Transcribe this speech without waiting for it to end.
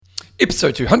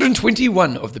Episode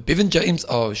 221 of the Bevan James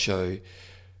Eyles Show.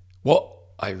 What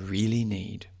I really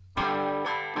need.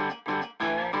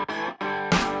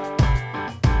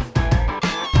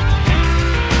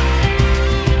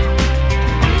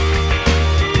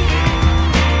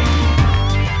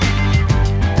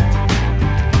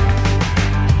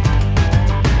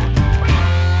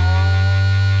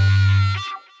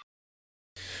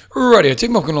 Rightio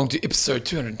team, welcome along to episode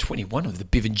 221 of the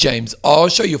Bevan James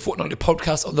Eyles Show, your fortnightly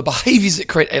podcast on the behaviours that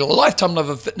create a lifetime love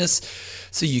of fitness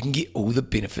so you can get all the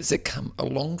benefits that come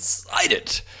alongside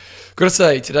it. Gotta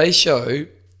say, today's show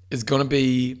is going to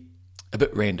be a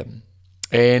bit random.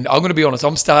 And I'm going to be honest,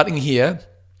 I'm starting here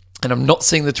and I'm not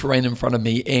seeing the terrain in front of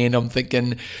me and I'm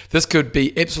thinking this could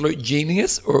be absolute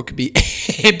genius or it could be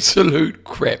absolute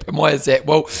crap. And why is that?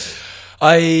 Well,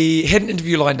 I had an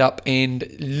interview lined up and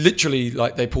literally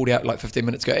they pulled out 15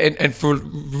 minutes ago and for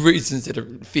reasons that are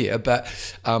fair, but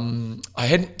I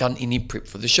hadn't done any prep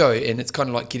for the show and it's kind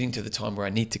of like getting to the time where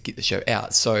I need to get the show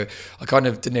out. So I kind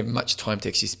of didn't have much time to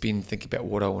actually spend thinking about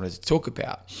what I wanted to talk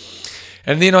about.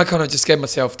 And then I kind of just gave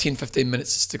myself 10, 15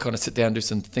 minutes just to kind of sit down, do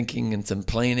some thinking and some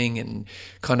planning and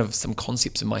kind of some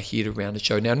concepts in my head around the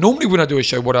show. Now, normally when I do a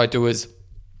show, what I do is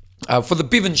for the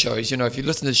Bevan shows, if you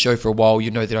listen to the show for a while, you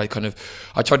know that I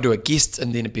try to do a guest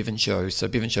and then a Bevan show. So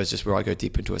Bevan show is just where I go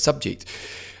deep into a subject.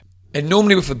 And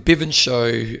normally with a Bevan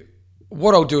show,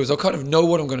 what I'll do is I'll kind of know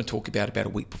what I'm going to talk about a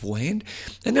week beforehand.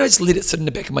 And then I just let it sit in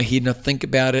the back of my head and I think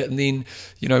about it. And then,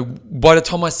 by the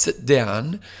time I sit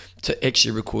down to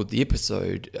actually record the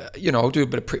episode, I'll do a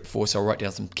bit of prep for, so I'll write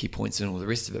down some key points and all the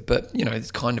rest of it. But,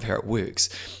 it's kind of how it works.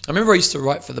 I remember I used to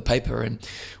write for the paper, and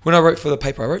when I wrote for the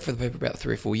paper about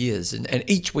 3 or 4 years. And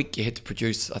each week you had to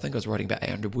produce, I think I was writing about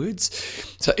 800 words.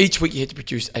 So each week you had to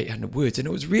produce 800 words. And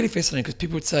it was really fascinating because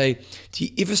people would say, do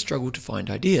you ever struggle to find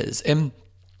ideas? And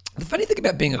the funny thing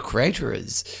about being a creator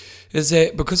is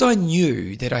that because I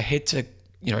knew that I had to,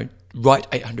 write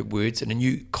 800 words and a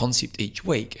new concept each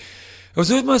week, it was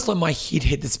almost like my head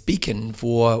had this beacon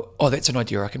for, that's an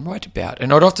idea I can write about.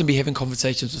 And I'd often be having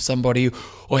conversations with somebody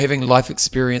or having life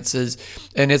experiences.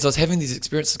 And as I was having these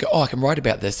experiences, I go, I can write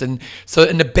about this. And so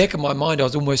in the back of my mind, I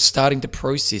was almost starting to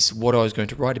process what I was going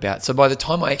to write about. So by the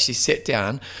time I actually sat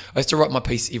down, I used to write my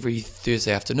piece every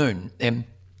Thursday afternoon. And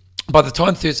by the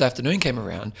time Thursday afternoon came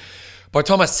around, by the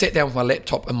time I sat down with my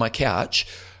laptop and my couch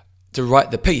to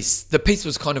write the piece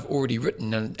was kind of already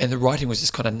written and the writing was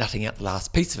just kind of nutting out the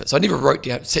last piece of it. So I never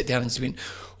sat down and just went,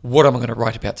 what am I going to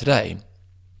write about today?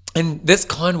 And that's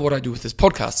kind of what I do with this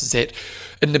podcast is that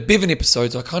in the Bevan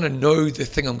episodes, I kind of know the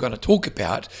thing I'm going to talk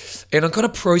about and I'm kind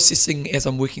of processing as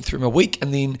I'm working through my week.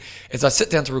 And then as I sit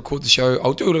down to record the show,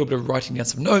 I'll do a little bit of writing down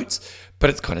some notes, but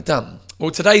it's kind of done.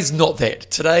 Well, today's not that.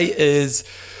 Today is,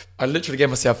 I literally gave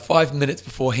myself 5 minutes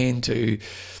beforehand to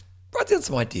write down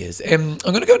some ideas. And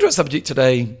I'm going to go into a subject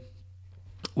today,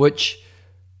 which,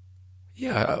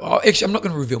 I'm not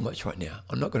going to reveal much right now.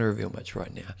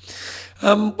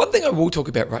 One thing I will talk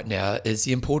about right now is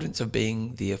the importance of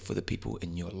being there for the people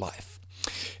in your life.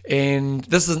 And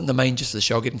this isn't the main gist of the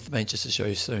show. I'll get into the main gist of the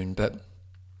show soon. But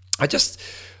I've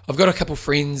got a couple of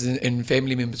friends and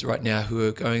family members right now who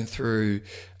are going through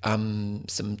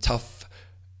some tough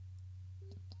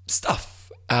stuff.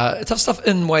 Tough stuff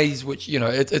in ways which,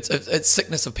 it's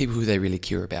sickness of people who they really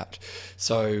care about.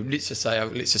 So let's just say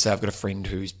I've got a friend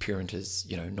whose parent is,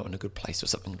 not in a good place or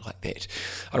something like that.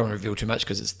 I don't want to reveal too much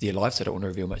because it's their life, so I don't want to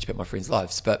reveal much about my friends'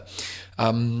 lives. But,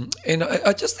 and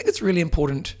I just think it's really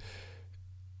important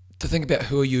to think about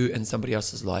who are you in somebody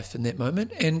else's life in that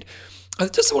moment. And I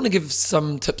just want to give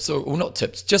some tips, or not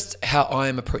tips, just how I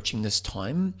am approaching this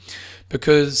time.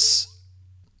 Because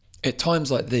at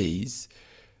times like these,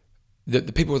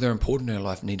 the people that are important in our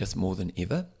life need us more than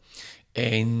ever.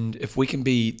 And if we can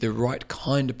be the right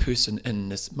kind of person in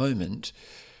this moment,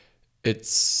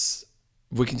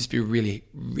 we can just be really,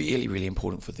 really, really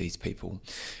important for these people.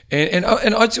 And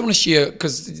I just want to share,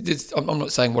 because I'm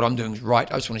not saying what I'm doing is right.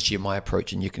 I just want to share my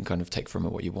approach and you can kind of take from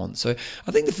it what you want. So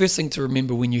I think the first thing to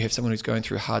remember when you have someone who's going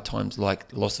through hard times like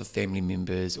loss of family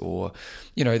members or,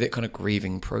 that kind of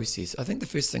grieving process, I think the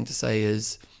first thing to say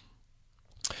is,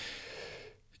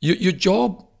 your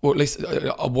job, or at least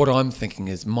what I'm thinking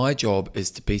is my job is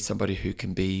to be somebody who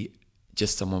can be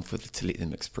just someone to let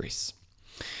them express.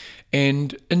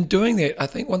 And in doing that, I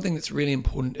think one thing that's really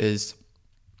important is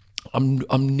I'm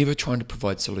never trying to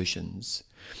provide solutions.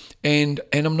 And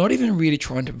I'm not even really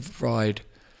trying to provide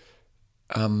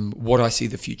what I see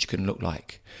the future can look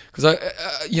like. Because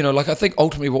I think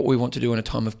ultimately what we want to do in a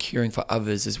time of caring for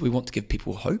others is we want to give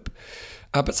people hope.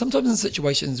 But sometimes in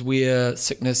situations where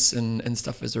sickness and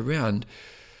stuff is around,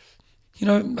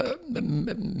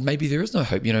 maybe there is no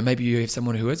hope. Maybe you have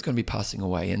someone who is going to be passing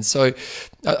away. And so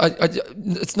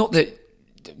it's not that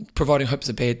providing hope is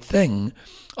a bad thing.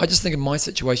 I just think in my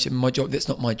situation, my job, that's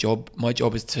not my job. My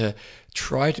job is to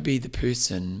try to be the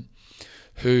person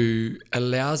who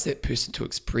allows that person to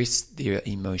express their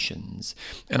emotions.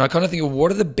 And I kind of think of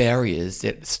what are the barriers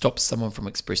that stop someone from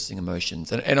expressing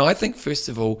emotions. And I think, first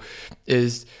of all,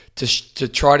 is to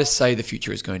try to say the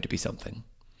future is going to be something.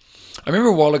 I remember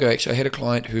a while ago, actually, I had a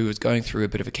client who was going through a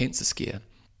bit of a cancer scare.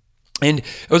 And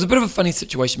it was a bit of a funny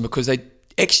situation because they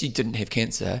actually didn't have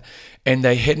cancer and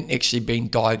they hadn't actually been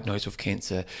diagnosed with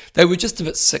cancer. They were just a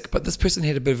bit sick, but this person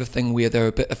had a bit of a thing where they were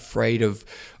a bit afraid of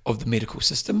the medical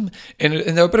system. And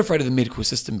they were a bit afraid of the medical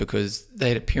system because they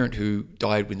had a parent who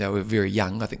died when they were very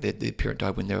young. I think that their parent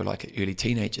died when they were like early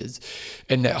teenagers.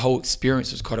 And that whole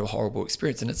experience was quite a horrible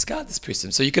experience and it scarred this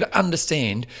person. So you could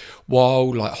understand why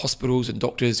like hospitals and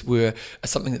doctors were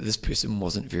something that this person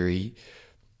wasn't very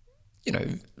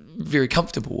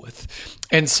comfortable with.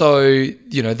 And so,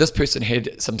 this person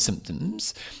had some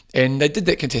symptoms and they did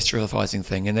that catastrophizing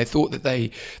thing and they thought that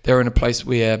they were in a place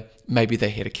where maybe they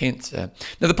had a cancer.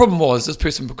 Now, the problem was this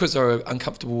person, because they were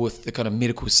uncomfortable with the kind of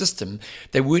medical system,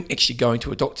 they weren't actually going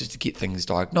to a doctor to get things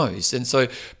diagnosed. And so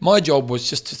my job was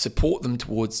just to support them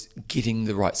towards getting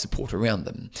the right support around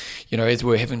them. As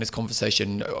we were having this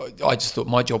conversation, I just thought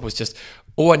my job was just,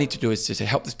 all I need to do is just to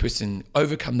help this person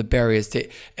overcome the barriers that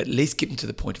at least get them to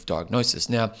the point of diagnosis.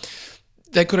 Now,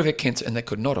 they could have had cancer and they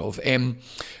could not have. And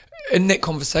in that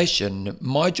conversation,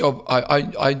 my job,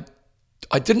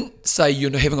 I didn't say you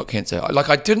haven't got cancer.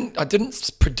 I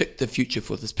didn't predict the future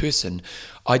for this person.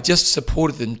 I just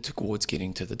supported them towards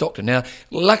getting to the doctor. Now,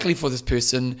 luckily for this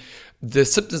person, the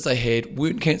symptoms they had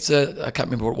weren't cancer. I can't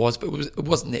remember what it was, but it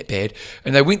wasn't that bad.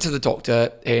 And they went to the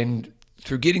doctor, and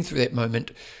through getting through that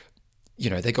moment,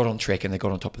 they got on track and they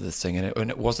got on top of this thing, and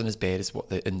it wasn't as bad as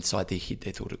what inside their head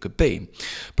they thought it could be.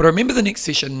 But I remember the next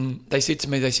session, they said to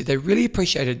me, they really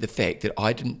appreciated the fact that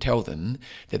I didn't tell them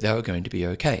that they were going to be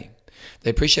okay. They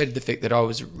appreciated the fact that I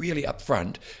was really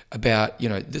upfront about,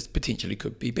 this potentially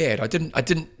could be bad. I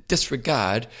didn't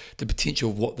disregard the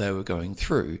potential of what they were going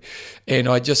through. And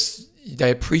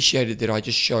they appreciated that I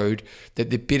just showed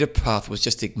that the better path was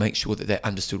just to make sure that they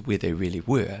understood where they really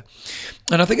were.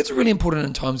 And I think it's really important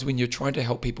in times when you're trying to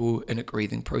help people in a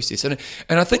grieving process. And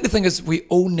I think the thing is, we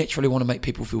all naturally want to make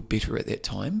people feel better at that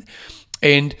time.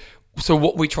 And so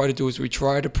what we try to do is we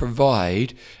try to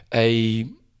provide the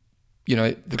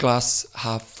glass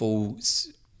half full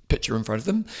picture in front of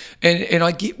them. And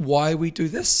I get why we do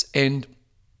this. And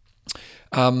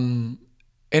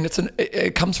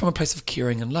it comes from a place of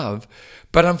caring and love.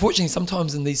 But unfortunately,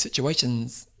 sometimes in these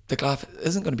situations, the glass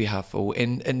isn't going to be half full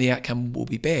and the outcome will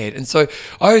be bad. And so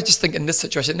I just think in this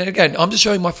situation, and again, I'm just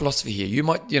showing my philosophy here. You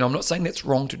might, I'm not saying that's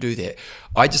wrong to do that.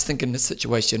 I just think in this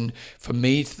situation, for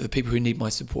me, for the people who need my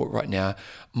support right now,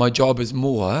 my job is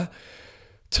more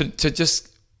to just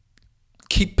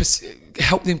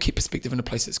help them keep perspective in a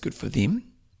place that's good for them.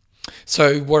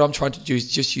 So what I'm trying to do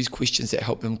is just use questions that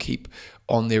help them keep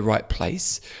on their right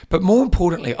place. But more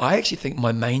importantly, I actually think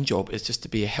my main job is just to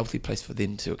be a healthy place for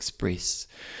them to express.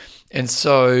 And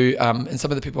so, and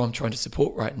some of the people I'm trying to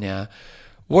support right now,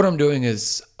 what I'm doing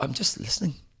is I'm just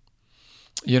listening.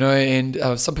 And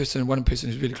one person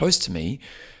who's really close to me,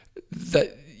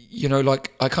 that,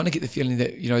 I kind of get the feeling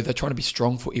that, they're trying to be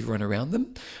strong for everyone around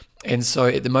them. And so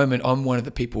at the moment, I'm one of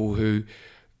the people who,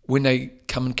 when they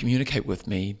come and communicate with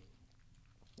me,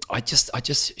 I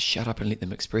just shut up and let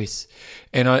them express.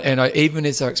 And I even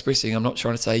as they're expressing, I'm not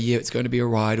trying to say, yeah, it's going to be all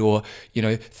right, or,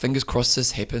 fingers crossed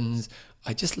this happens.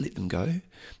 I just let them go.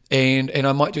 And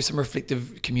I might do some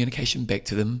reflective communication back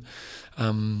to them.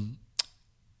 And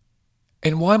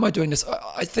why am I doing this?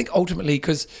 I think ultimately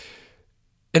because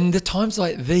in the times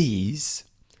like these,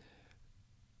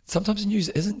 sometimes the news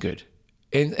isn't good.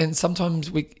 And sometimes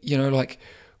we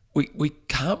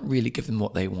can't really give them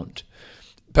what they want.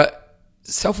 But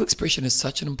self-expression is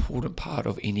such an important part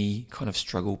of any kind of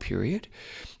struggle period.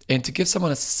 And to give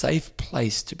someone a safe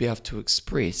place to be able to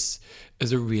express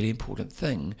is a really important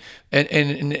thing. And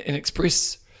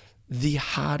express the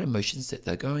hard emotions that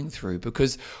they're going through.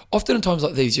 Because often in times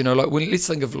like these, let's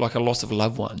think of like a loss of a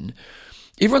loved one.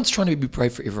 Everyone's trying to be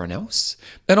brave for everyone else.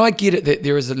 And I get it that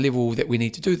there is a level that we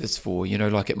need to do this for.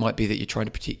 It might be that you're trying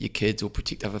to protect your kids or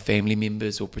protect other family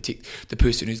members or protect the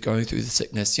person who's going through the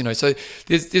sickness. So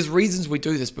there's reasons we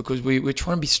do this because we're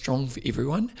trying to be strong for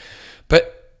everyone.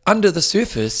 But under the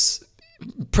surface,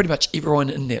 pretty much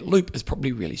everyone in that loop is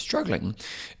probably really struggling.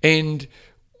 And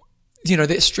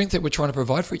that strength that we're trying to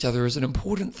provide for each other is an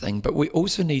important thing, but we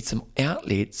also need some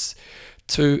outlets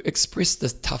to express the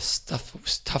tough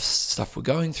stuff we're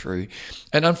going through.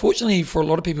 And unfortunately, for a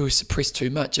lot of people who suppress too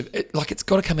much, it's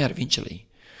got to come out eventually.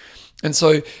 And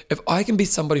so if I can be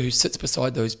somebody who sits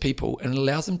beside those people and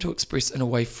allows them to express in a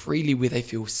way freely where they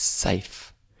feel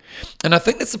safe. And I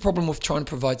think that's the problem with trying to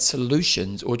provide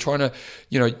solutions or trying to,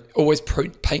 always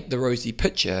paint the rosy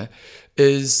picture,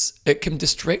 is it can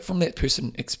distract from that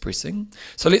person expressing.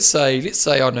 So let's say,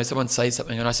 I don't know, someone says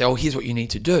something and I say, oh, here's what you need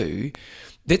to do.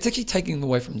 That's actually taking them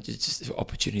away from just the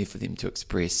opportunity for them to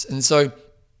express. And so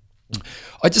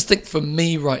I just think for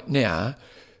me right now,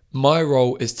 my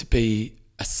role is to be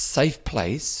a safe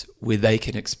place where they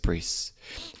can express.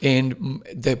 And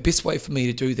the best way for me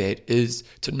to do that is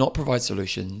to not provide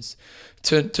solutions,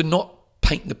 to not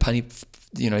paint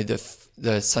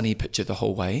the sunny picture the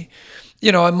whole way.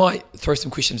 I might throw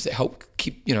some questions that help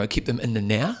keep them in the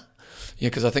now,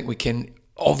 because I think we can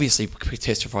obviously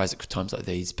catastrophize at times like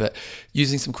these, but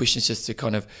using some questions just to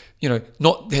kind of,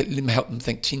 not help them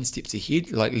think 10 steps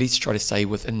ahead, like let's try to stay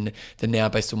within the now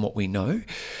based on what we know.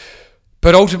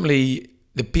 But ultimately,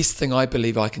 the best thing I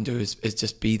believe I can do is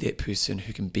just be that person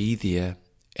who can be there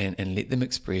and let them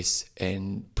express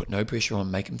and put no pressure on,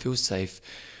 make them feel safe,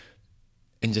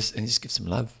 and just give some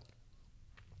love.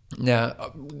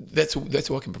 Now, that's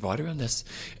all I can provide around this.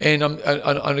 And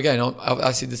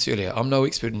I said this earlier, I'm no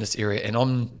expert in this area,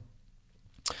 and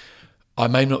I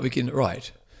may not be getting it right.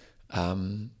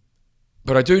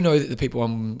 But I do know that the people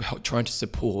I'm trying to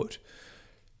support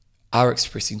are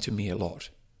expressing to me a lot.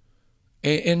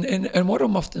 And what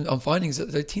I'm finding is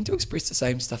that they tend to express the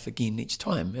same stuff again each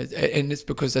time, and it's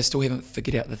because they still haven't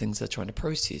figured out the things they're trying to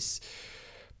process.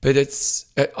 But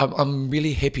I'm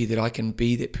really happy that I can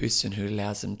be that person who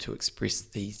allows them to express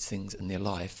these things in their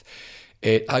life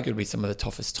at arguably some of the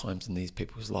toughest times in these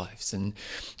people's lives. And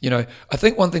I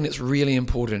think one thing that's really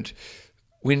important,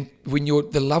 when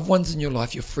the loved ones in your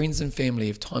life, your friends and family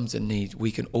have times of need,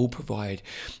 we can all provide.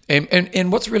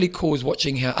 And what's really cool is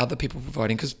watching how other people are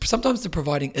providing, because sometimes the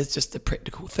providing is just the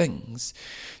practical things,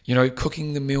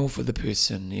 cooking the meal for the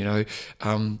person,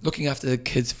 looking after the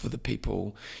kids for the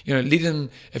people, let them,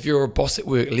 if you're a boss at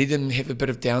work, let them have a bit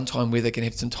of downtime where they can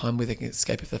have some time where they can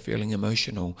escape if they're feeling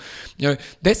emotional.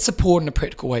 That support in a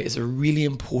practical way is a really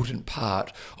important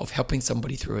part of helping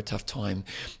somebody through a tough time.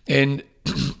 And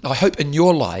I hope in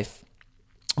your life,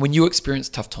 when you experience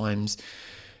tough times,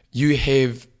 you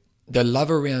have the love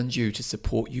around you to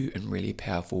support you in really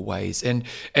powerful ways. And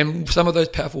some of those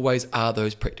powerful ways are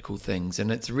those practical things.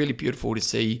 And it's really beautiful to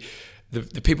see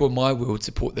the people in my world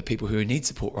support the people who need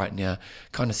support right now,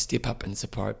 kind of step up and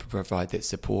provide that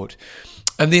support.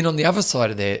 And then on the other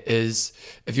side of that is,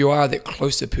 if you are that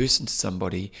closer person to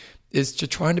somebody, is to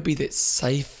trying to be that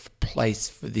safe place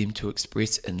for them to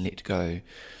express and let go.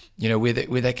 Where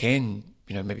they can,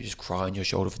 maybe just cry on your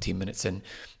shoulder for 10 minutes and,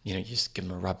 you just give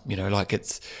them a rub,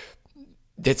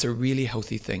 that's a really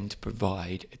healthy thing to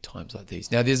provide at times like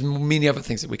these. Now, there's many other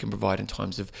things that we can provide in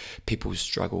times of people's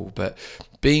struggle, but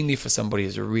being there for somebody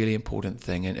is a really important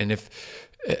thing. And if,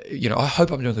 I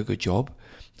hope I'm doing a good job.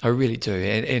 I really do.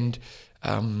 And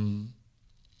probably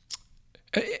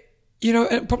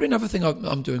another thing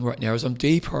I'm doing right now is I'm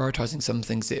deprioritizing some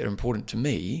things that are important to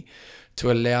me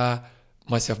to allow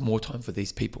myself more time for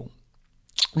these people.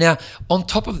 Now, on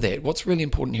top of that, what's really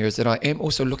important here is that I am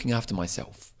also looking after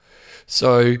myself.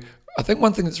 So I think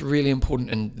one thing that's really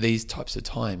important in these types of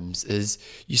times is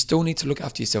you still need to look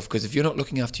after yourself, because if you're not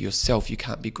looking after yourself, you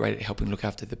can't be great at helping look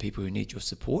after the people who need your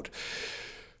support.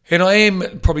 And I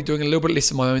am probably doing a little bit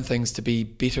less of my own things to be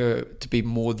better, to be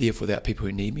more there for that people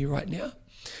who need me right now.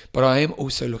 But I am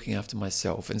also looking after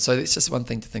myself. And so that's just one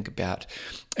thing to think about.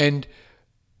 And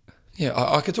yeah,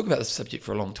 I could talk about this subject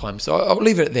for a long time, so I'll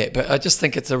leave it at that. But I just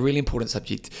think it's a really important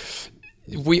subject.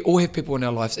 We all have people in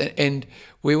our lives, and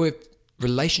we all have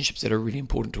relationships that are really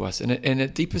important to us. And in the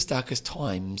deepest, darkest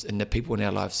times, and the people in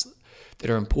our lives that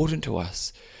are important to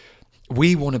us,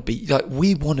 we want to be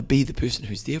the person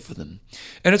who's there for them.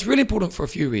 And it's really important for a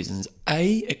few reasons.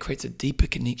 A, it creates a deeper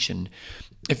connection.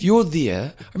 If you're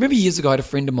there, I remember years ago I had a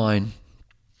friend of mine,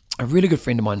 a really good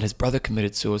friend of mine, his brother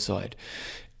committed suicide,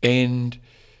 and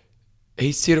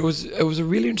he said it was a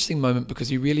really interesting moment because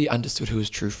he really understood who his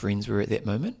true friends were at that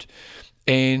moment,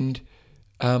 and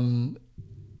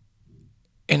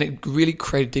it really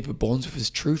created deeper bonds with his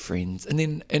true friends,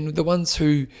 and the ones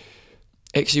who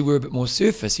actually were a bit more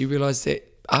surface, he realized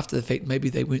that after the fact maybe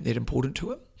they weren't that important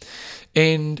to him.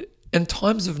 And in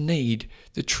times of need,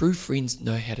 the true friends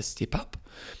know how to step up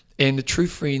And the true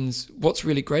friends, what's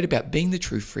really great about being the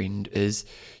true friend is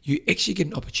you actually get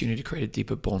an opportunity to create a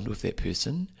deeper bond with that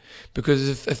person.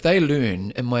 Because if they learn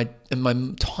in my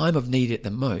time of need at the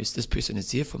most, this person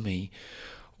is there for me,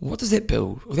 what does that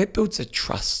build? Well, that builds a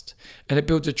trust. And it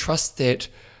builds a trust that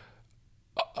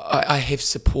I have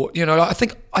support. I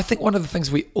think one of the things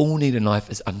we all need in life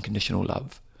is unconditional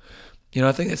love.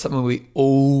 I think that's something we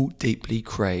all deeply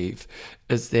crave,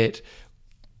 is that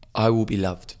I will be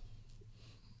loved.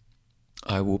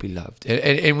 I will be loved.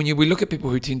 And when we look at people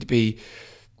who tend to be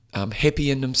happy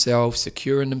in themselves,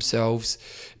 secure in themselves,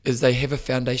 is they have a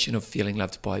foundation of feeling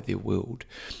loved by their world.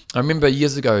 I remember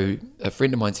years ago, a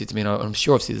friend of mine said to me, and I'm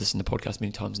sure I've said this in the podcast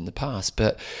many times in the past,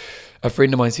 but a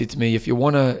friend of mine said to me, if you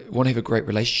want to have a great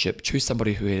relationship, choose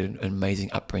somebody who had an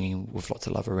amazing upbringing with lots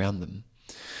of love around them.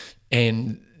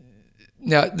 And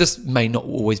now, this may not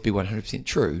always be 100%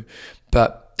 true,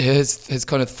 but his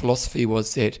kind of philosophy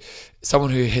was that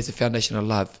someone who has a foundation of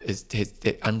love has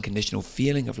that unconditional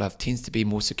feeling of love, tends to be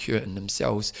more secure in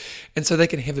themselves, and so they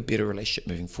can have a better relationship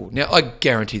moving forward. Now, I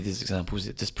guarantee there's examples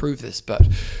that disprove this, but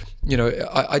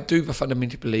I do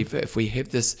fundamentally believe that if we have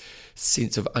this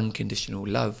sense of unconditional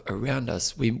love around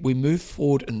us, we move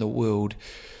forward in the world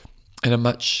in a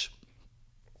much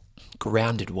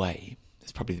grounded way.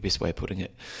 That's probably the best way of putting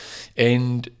it.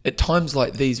 And at times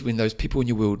like these, when those people in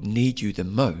your world need you the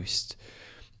most,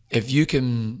 if you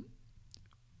can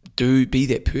be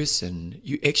that person,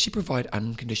 you actually provide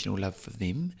unconditional love for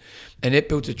them, and it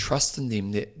builds a trust in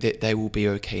them that they will be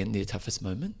okay in their toughest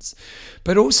moments.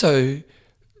 But also,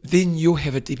 then you'll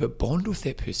have a deeper bond with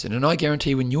that person, and I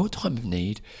guarantee when your time of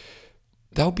need,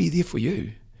 they'll be there for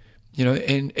you.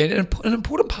 And an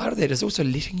important part of that is also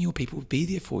letting your people be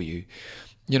there for you.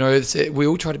 We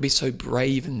all try to be so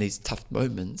brave in these tough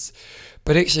moments,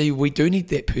 but actually we do need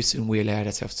that person we allowed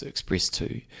ourselves to express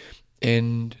to.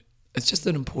 And it's just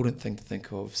an important thing to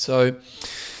think of. So,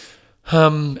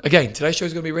 again, today's show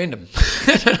is going to be random.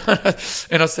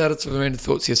 And I started some random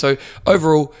thoughts here. So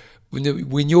overall,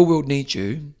 when your world needs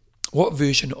you, what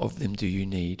version of them do you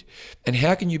need? And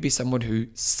how can you be someone who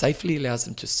safely allows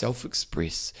them to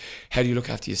self-express? How do you look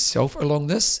after yourself along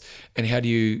this? And how do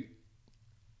you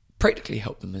practically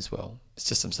help them as well? It's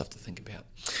just some stuff to think about.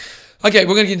 Okay,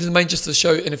 we're going to get into the main gist of the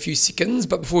show in a few seconds,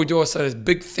 but before we do, I'll say a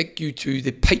big thank you to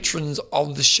the patrons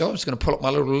of the show. I'm just going to pull up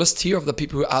my little list here of the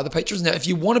people who are the patrons. Now, if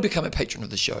you want to become a patron of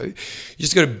the show, you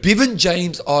just go to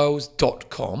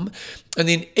bevanjameseyles.com, and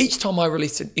then each time I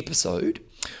release an episode,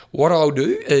 what I'll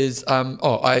do is,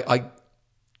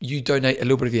 you donate a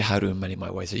little bit of your hard-earned money my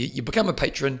way. So you become a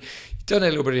patron, you donate a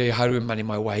little bit of your hard-earned money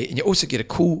my way, and you also get a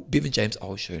cool Bevan James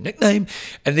Eyles Show nickname.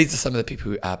 And these are some of the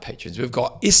people who are patrons. We've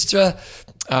got Esther,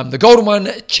 the golden one,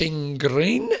 Ching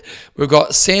Green. We've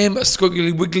got Sam,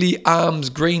 Squiggly Wiggly Arms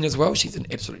Green as well. She's an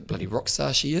absolute bloody rock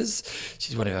star, she is.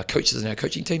 She's one of our coaches in our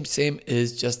coaching team. Sam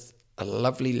is just a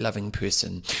lovely, loving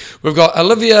person. We've got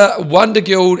Olivia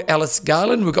Wondergild Alice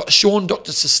Garland. We've got Sean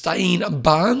Dr. Sustain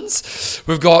Barnes.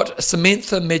 We've got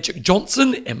Samantha Magic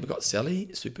Johnson. And we've got Sally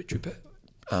Super Trooper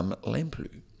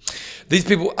Lamploo. These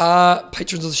people are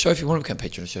patrons of the show. If you want to become a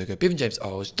patron of the show, go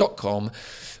bevanjameseyles.com.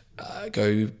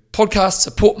 Go podcast,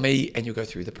 support me, and you'll go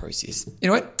through the process.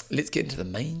 Anyway, let's get into the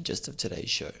main gist of today's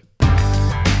show.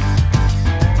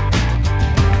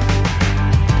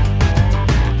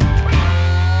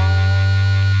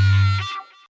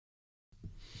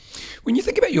 When you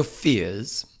think about your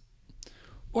fears,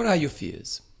 what are your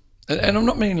fears? And I'm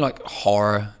not meaning like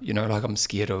horror, like I'm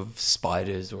scared of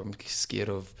spiders or I'm scared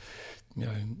of,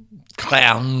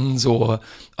 clowns, or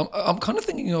I'm kind of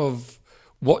thinking of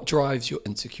what drives your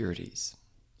insecurities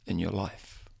in your life.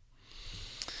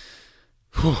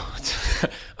 What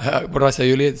did I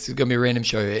say earlier? This is going to be a random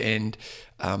show, and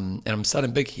I'm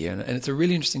starting big here, and it's a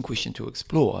really interesting question to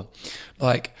explore.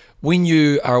 Like, when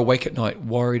you are awake at night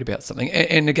worried about something,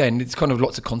 and again, it's kind of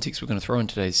lots of context we're going to throw in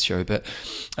today's show, but,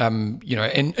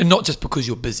 and not just because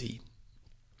you're busy,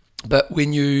 but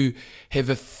when you have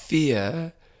a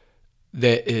fear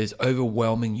that is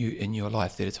overwhelming you in your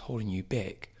life, that is holding you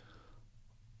back,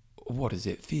 what is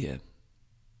that fear?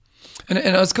 And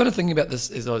I was kind of thinking about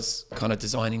this as I was kind of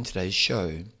designing today's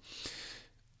show.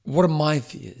 What are my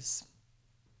fears?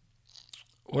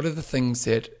 What are the things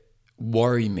that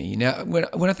worry me? Now, when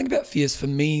I think about fears, for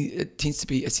me, it tends to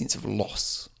be a sense of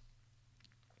loss.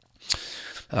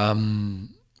 A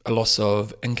loss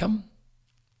of income.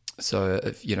 So,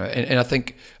 and I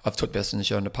think I've talked about this in the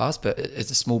show in the past, but as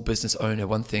a small business owner,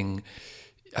 one thing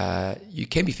you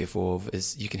can be fearful of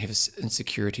is you can have this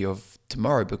insecurity of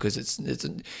tomorrow, because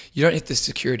you don't have the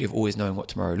security of always knowing what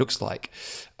tomorrow looks like.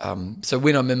 So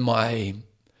when I'm in my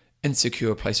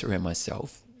insecure place around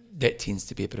myself, that tends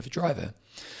to be a bit of a driver.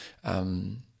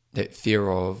 That fear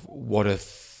of what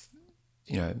if,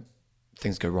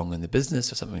 things go wrong in the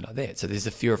business or something like that. So there's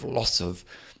a fear of loss of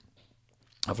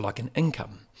like an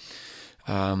income.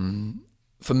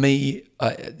 For me,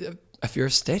 a fear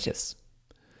of status.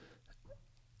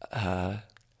 I'm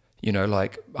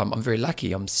very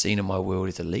lucky. I'm seen in my world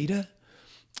as a leader.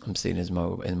 I'm seen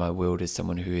in my world as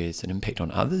someone who has an impact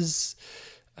on others.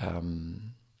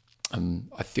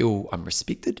 I feel I'm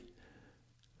respected.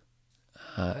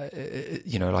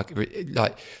 Like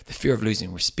the fear of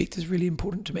losing respect is really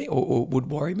important to me, or would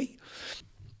worry me.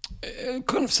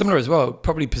 Kind of similar as well,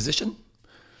 probably position.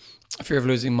 A fear of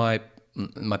losing my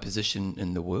position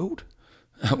in the world,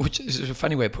 which is a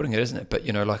funny way of putting it, isn't it? But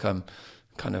I'm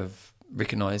kind of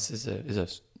recognised as a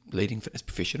leading fitness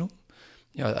professional.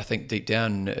 I think deep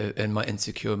down in my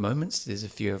insecure moments, there's a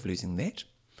fear of losing that.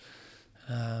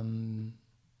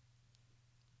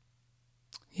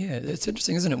 It's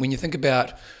interesting, isn't it? When you think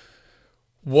about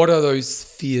what are those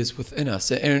fears within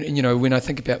us, and when I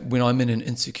think about when I'm in an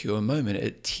insecure moment,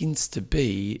 it tends to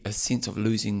be a sense of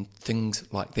losing things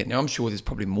like that. Now, I'm sure there's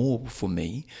probably more for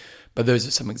me, but those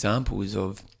are some examples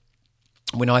of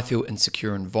when I feel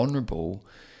insecure and vulnerable.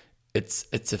 It's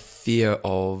a fear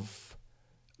of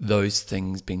those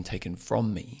things being taken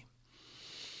from me.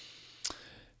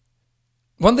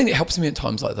 One thing that helps me at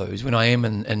times like those, when I am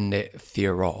in that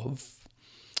fear of,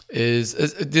 is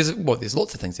there's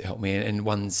lots of things that help me, and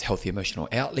one's healthy emotional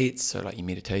outlets, so like your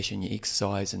meditation, your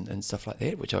exercise, and stuff like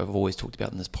that, which I've always talked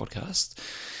about in this podcast.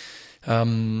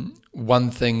 One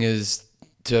thing is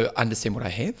to understand what I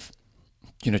have,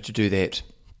 to do that.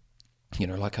 If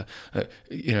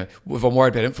I'm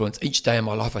worried about influence, each day in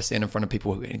my life I stand in front of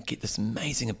people and get this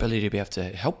amazing ability to be able to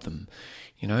help them.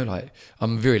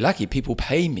 I'm very lucky. People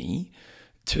pay me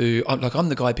I'm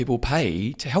the guy people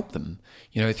pay to help them,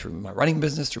 through my running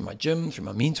business, through my gym, through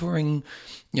my mentoring,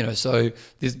 so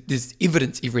there's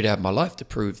evidence every day of my life to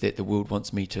prove that the world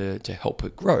wants me to help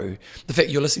it grow. The fact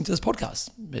you're listening to this podcast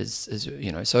is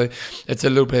so it's a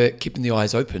little bit keeping the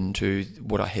eyes open to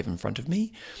what I have in front of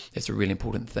me. That's a really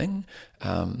important thing.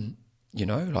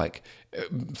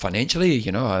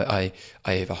 Financially, I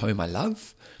have a home I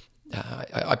love.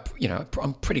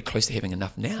 I'm pretty close to having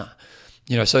enough now.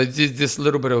 So there's this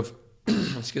little bit of,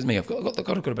 excuse me, I've got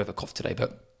a bit of a cough today,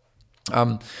 but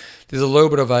there's a little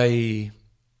bit of a,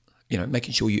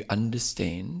 making sure you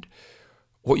understand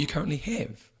what you currently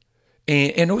have.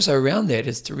 And also around that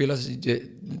is to realize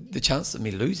the chances of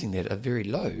me losing that are very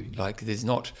low.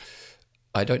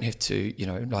 I don't have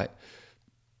to,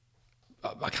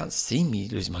 I can't see me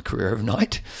losing my career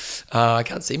overnight. I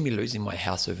can't see me losing my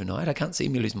house overnight. I can't see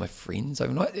me losing my friends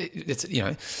overnight.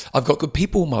 I've got good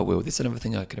people in my world. That's another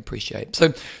thing I can appreciate.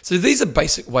 So these are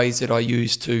basic ways that I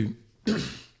use to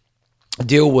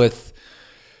deal with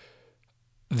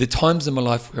the times in my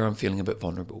life where I'm feeling a bit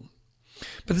vulnerable.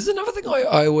 But there's another thing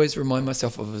I always remind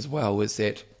myself of as well, is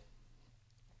that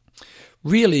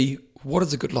really, what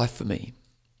is a good life for me?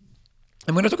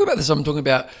 And when I talk about this, I'm talking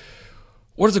about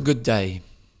what is a good day,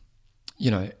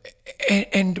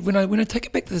 and when I take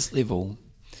it back to this level,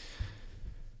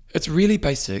 it's really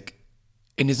basic,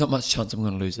 and there's not much chance I'm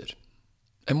going to lose it.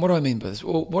 And what do I mean by this?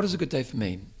 Well, what is a good day for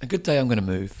me? A good day, I'm going to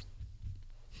move.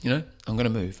 I'm going to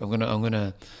move. I'm going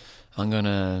to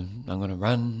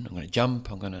run. I'm going to jump.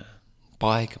 I'm going to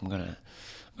bike. I'm going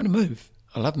to move.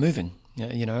 I love moving.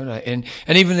 And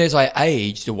even as I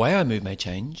age, the way I move may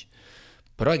change,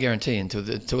 but I guarantee until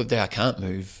the day I can't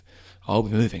move, I'll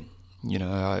be moving.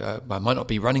 I might not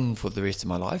be running for the rest of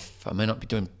my life. I may not be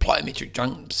doing plyometric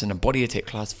jumps in a body attack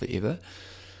class forever,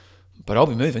 but I'll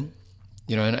be moving.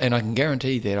 And I can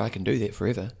guarantee that I can do that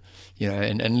forever.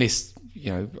 And unless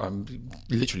I'm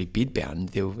literally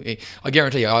bedbound. I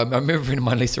guarantee you. I remember a friend of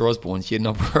mine, Lisa Osborne. She had an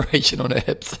operation on her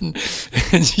hips, and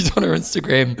she's on her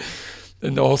Instagram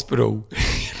in the hospital.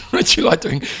 She like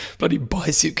doing bloody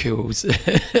bicep curls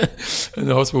in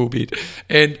the hospital bed,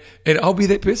 and I'll be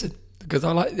that person. Because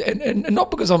I like, and not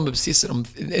because I'm obsessed, and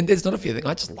there's not a fear thing.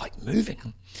 I just like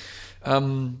moving.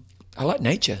 I like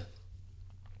nature.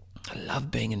 I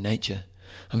love being in nature.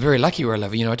 I'm very lucky where I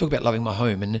live. I talk about loving my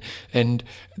home, and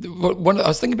I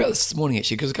was thinking about this morning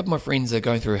actually, because a couple of my friends are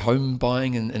going through home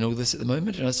buying and all this at the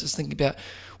moment, and I was just thinking about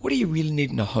what do you really need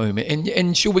in a home?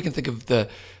 And sure, we can think of the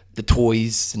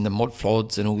toys and the mod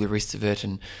flods and all the rest of it,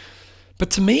 but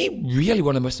to me, really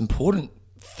one of the most important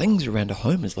things around a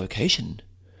home is location.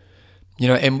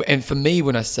 And for me,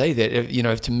 when I say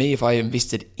that, to me, if I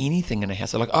invested anything in a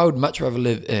house, I would much rather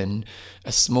live in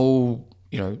a small,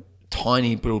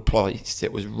 tiny little place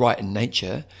that was right in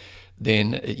nature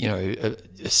than, a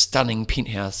stunning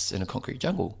penthouse in a concrete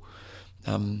jungle.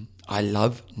 I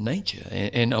love nature,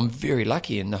 and I'm very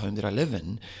lucky in the home that I live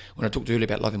in. When I talked earlier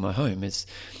about loving my home, is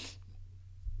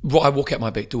I walk out my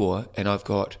back door and I've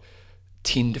got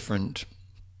 10 different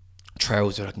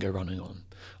trails that I can go running on.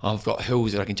 I've got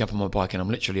hills that I can jump on my bike, and I'm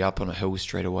literally up on a hill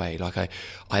straight away. Like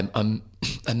I'm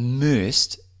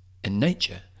immersed in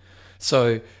nature.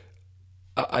 So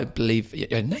I believe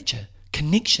nature,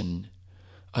 connection.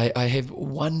 I have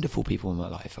wonderful people in my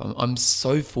life. I'm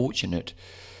so fortunate,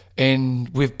 and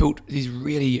we've built these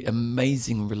really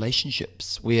amazing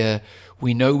relationships where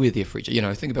we know we're there for each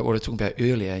other. Think about what I was talking about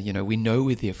earlier. We know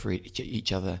we're there for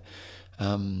each other.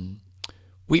 And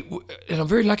I'm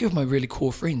very lucky with my really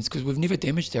core friends because we've never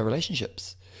damaged our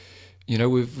relationships.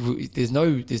 There's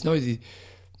no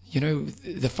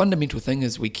the fundamental thing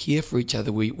is we care for each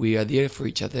other. We are there for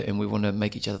each other, and we want to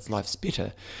make each other's lives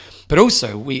better. But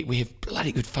also we have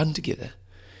bloody good fun together.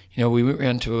 We went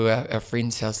round to our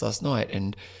friend's house last night,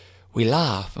 and we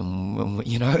laugh, and I'm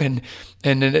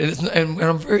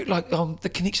very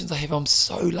the connections I have. I'm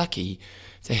so lucky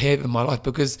to have in my life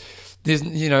because there's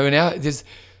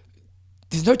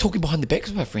there's no talking behind the backs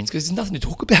of our friends because there's nothing to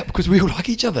talk about because we all like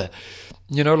each other.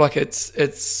 And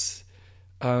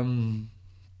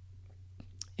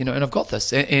I've got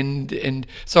this, and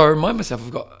so I remind myself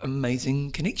I've got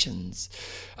amazing connections,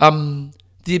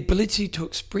 the ability to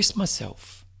express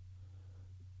myself.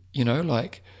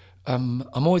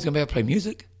 I'm always going to be able to play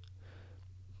music.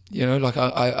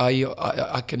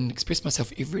 I can express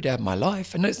myself every day of my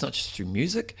life, and it's not just through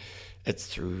music, it's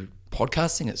through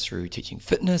podcasting, it's through teaching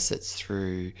fitness, it's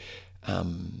through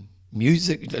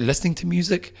music, listening to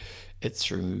music, it's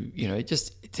through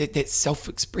just that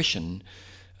self-expression.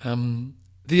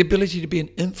 The ability to be an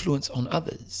influence on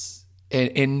others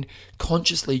and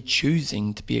consciously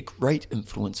choosing to be a great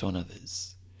influence on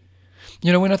others.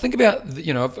 When I think about,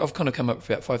 I've kind of come up with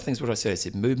about 5 things. What I said? I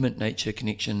said movement, nature,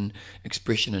 connection,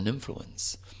 expression, and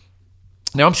influence.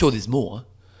 Now, I'm sure there's more.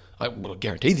 I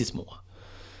guarantee there's more.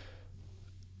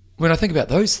 When I think about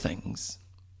those things,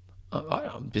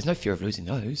 there's no fear of losing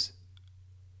those.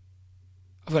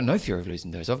 I've got no fear of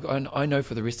losing those. I know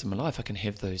for the rest of my life I can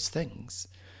have those things.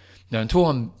 Now, until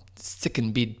I'm sick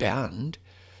in bed bound,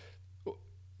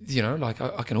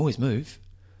 I can always move.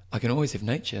 I can always have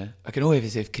nature. I can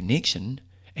always have connection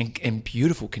and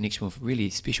beautiful connection with really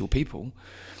special people.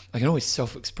 I can always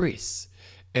self-express,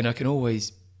 and I can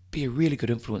always be a really good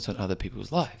influence on other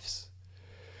people's lives.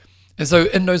 And so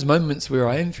in those moments where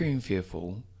I am feeling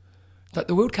fearful,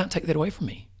 the world can't take that away from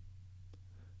me.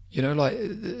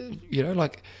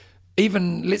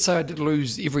 Even let's say I did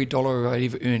lose every dollar I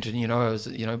ever earned, and I was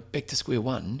back to square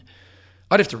one,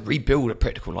 I'd have to rebuild a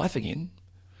practical life again.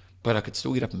 But I could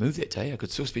still get up and move that day. I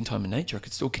could still spend time in nature. I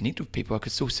could still connect with people. I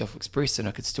could still self-express, and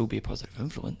I could still be a positive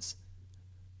influence.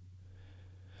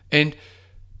 And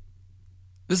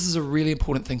this is a really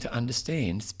important thing to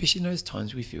understand, especially in those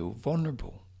times we feel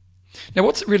vulnerable. Now,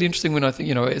 what's really interesting when I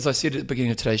think, as I said at the beginning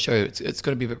of today's show, it's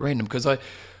going to be a bit random because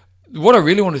what I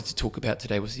really wanted to talk about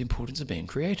today was the importance of being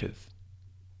creative.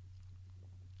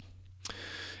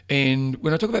 And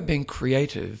when I talk about being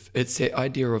creative, it's that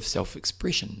idea of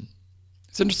self-expression.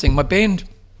 It's interesting. My band,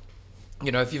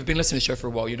 if you've been listening to the show for a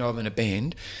while, I'm in a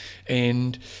band,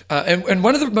 and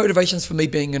one of the motivations for me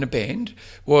being in a band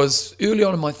was early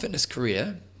on in my fitness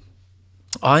career.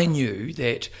 I knew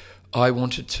that I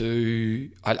wanted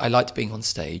to. I liked being on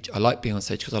stage. I like being on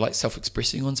stage because I like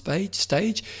self-expressing on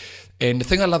stage. And the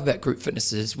thing I love about group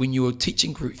fitness is when you're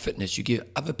teaching group fitness, you give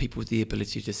other people the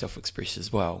ability to self-express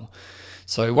as well.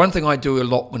 So one thing I do a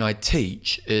lot when I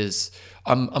teach is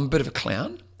I'm a bit of a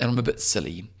clown. And I'm a bit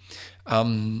silly.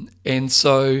 And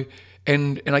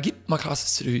I get my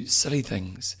classes to do silly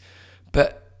things.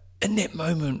 But in that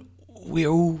moment, we're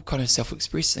all kind of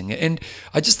self-expressing. And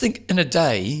I just think in a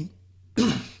day,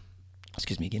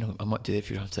 excuse me again, I might do that a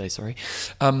few times today, sorry.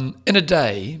 In a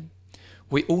day,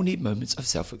 we all need moments of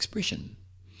self-expression.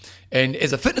 And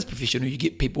as a fitness professional, you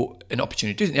get people an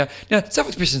opportunity to do that. Now,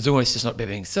 self-expression is always just not about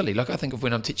being silly. Like I think of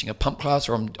when I'm teaching a pump class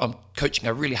or I'm coaching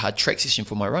a really hard track session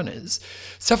for my runners,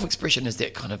 self-expression is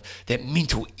that kind of that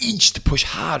mental edge to push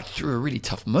hard through a really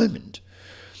tough moment.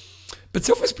 But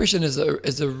self-expression is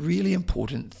a really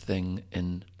important thing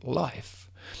in life.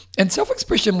 And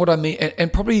self-expression, what I mean,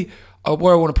 and probably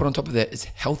what I want to put on top of that is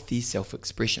healthy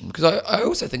self-expression. Because I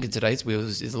also think in today's world,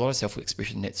 there's a lot of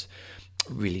self-expression that's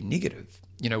really negative.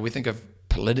 We think of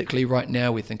politically right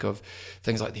now, we think of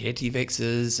things like the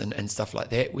anti-vaxxers and stuff like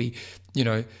that.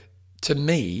 to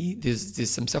me, there's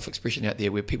some self-expression out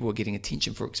there where people are getting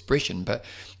attention for expression, but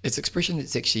it's expression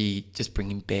that's actually just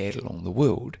bringing bad along the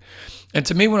world. And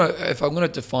to me, if I'm going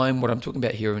to define what I'm talking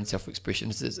about here in self-expression,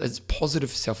 it's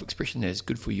positive self-expression that is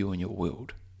good for you and your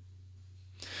world.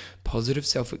 Positive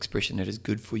self-expression that is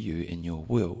good for you in your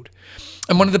world.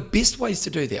 And one of the best ways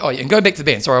to do that, and going back to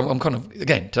the band, sorry, I'm kind of,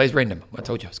 again, today's random. I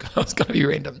told you I was going to be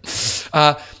random.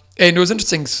 And it was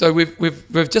interesting. So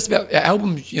we've just about our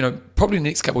albums. Probably in the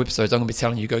next couple of episodes, I'm going to be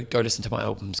telling you go listen to my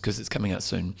albums because it's coming out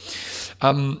soon.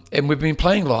 And we've been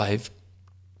playing live,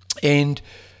 and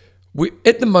we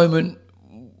at the moment,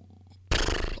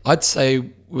 I'd say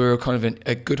we're kind of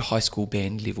a good high school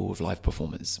band level of live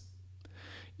performers.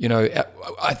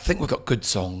 I think we've got good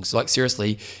songs. Like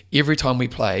seriously, every time we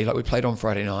play, like we played on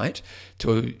Friday night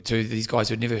to these guys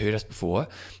who'd never heard us before.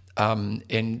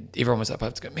 And everyone was up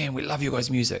to go, man, we love your guys'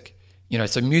 music.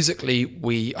 So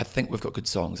musically, I think we've got good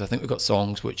songs. I think we've got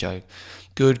songs which are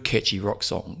good, catchy rock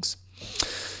songs.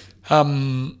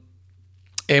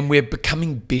 And we're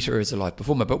becoming better as a live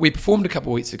performer. But we performed a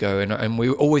couple of weeks ago, and we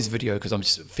always video because I'm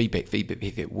just feedback.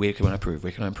 Where can I improve?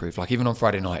 Where can I improve? Like even on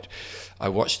Friday night, I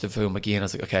watched the film again. I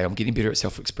was like, okay, I'm getting better at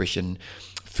self-expression.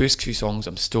 First two songs,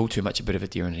 I'm still too much a bit of a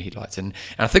deer in the headlights. And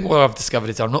I think what I've discovered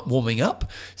is I'm not warming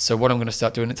up. So what I'm going to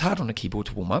start doing, it's hard on a keyboard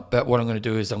to warm up, but what I'm going to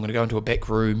do is I'm going to go into a back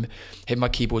room, have my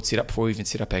keyboard set up before we even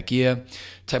set up our gear,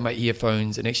 take my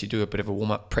earphones and actually do a bit of a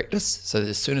warm-up practice. So that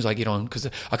as soon as I get on, because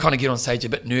I kind of get on stage a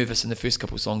bit nervous in the first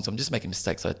couple of songs, I'm just making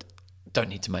mistakes I don't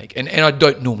need to make. And I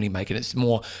don't normally make it. It's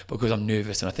more because I'm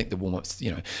nervous and I think the warm-ups,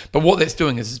 But what that's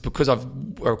doing is because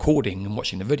I'm recording and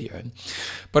watching the video.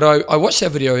 But I watched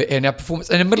that video and our performance,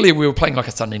 and admittedly we were playing like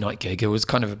a Sunday night gig. It was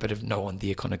kind of a bit of no one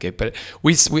there kind of gig. But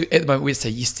we at the moment we say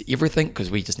yes to everything because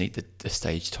we just need the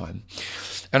stage time.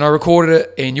 And I recorded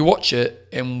it and you watch it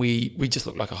and we just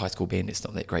look like a high school band that's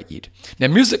not that great yet. Now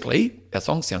musically, our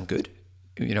songs sound good.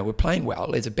 We're playing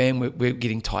well. As a band, we're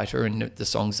getting tighter, and the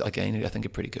songs, again, I think are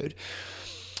pretty good.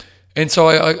 And so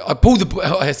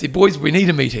I said, boys, we need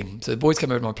a meeting. So the boys came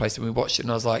over to my place and we watched it,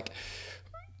 and I was like,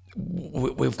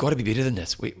 we've got to be better than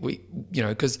this.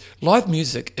 Because live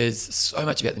music is so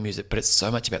much about the music, but it's so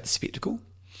much about the spectacle.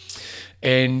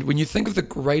 And when you think of the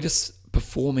greatest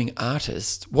performing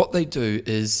artists, what they do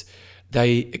is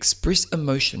they express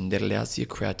emotion that allows the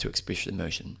crowd to express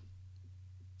emotion.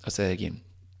 I'll say that again.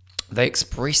 They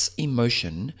express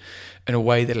emotion in a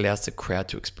way that allows the crowd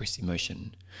to express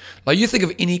emotion. Like you think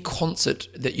of any concert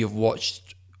that you've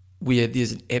watched where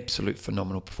there's an absolute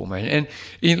phenomenal performer. And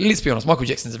let's be honest, Michael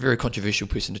Jackson's a very controversial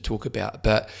person to talk about.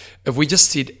 But if we just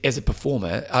said as a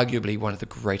performer, arguably one of the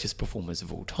greatest performers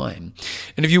of all time.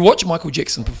 And if you watch Michael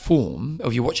Jackson perform, or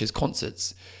if you watch his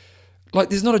concerts, like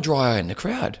there's not a dry eye in the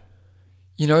crowd.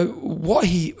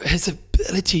 His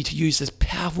ability to use this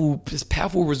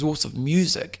powerful resource of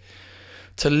music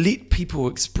to let people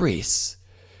express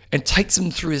and takes them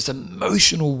through this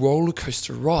emotional roller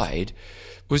coaster ride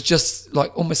was just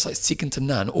like almost like second to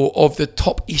none, or of the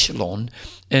top echelon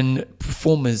in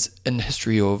performers in the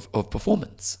history of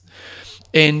performance.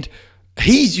 And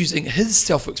he's using his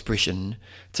self-expression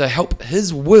to help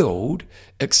his world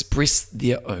express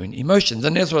their own emotions.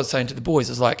 And that's what I was saying to the boys.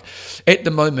 It's like, at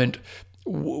the moment,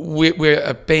 we're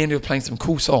a band who are playing some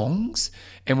cool songs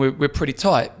and we're pretty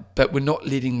tight, but we're not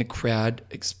letting the crowd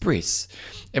express.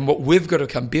 And what we've got to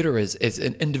become better as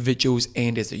individuals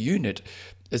and as a unit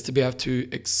is to be able to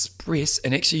express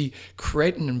and actually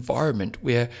create an environment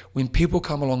where when people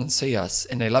come along and see us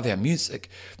and they love our music,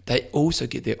 they also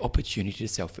get their opportunity to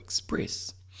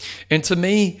self-express. And to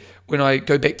me, when I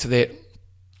go back to that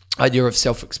idea of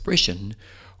self-expression,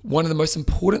 one of the most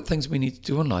important things we need to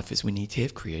do in life is we need to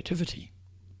have creativity.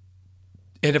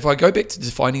 And if I go back to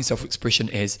defining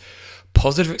self-expression as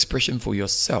positive expression for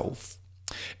yourself,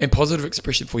 and positive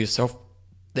expression for yourself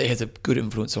that has a good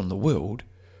influence on the world,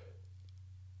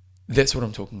 that's what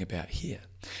I'm talking about here.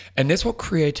 And that's what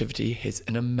creativity has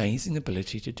an amazing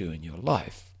ability to do in your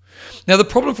life. Now, the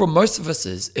problem for most of us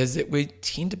is that we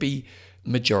tend to be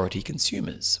majority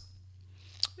consumers.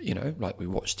 Like we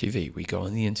watch TV, we go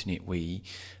on the internet, we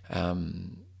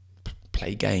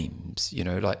play games,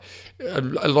 like a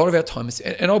lot of our time is,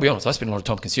 and I'll be honest, I spend a lot of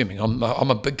time consuming.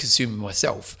 I'm a big consumer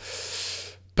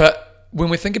myself. But when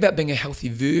we think about being a healthy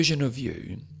version of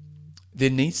you, there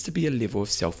needs to be a level of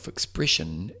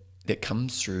self-expression that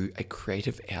comes through a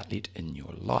creative outlet in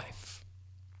your life.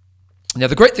 Now,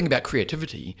 the great thing about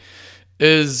creativity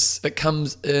is it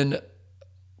comes in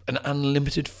an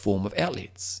unlimited form of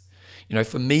outlets.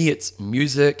 For me, it's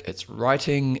music, it's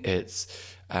writing, it's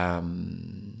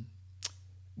when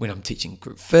I'm teaching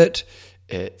group fit,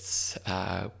 it's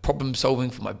problem solving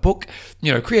for my book.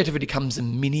 Creativity comes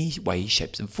in many ways,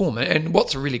 shapes, and form. And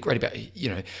what's really great about,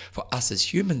 for us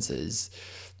as humans is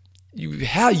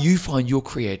how you find your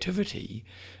creativity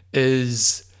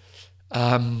is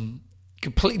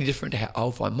completely different to how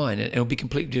I'll find mine, and it'll be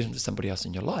completely different to somebody else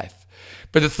in your life.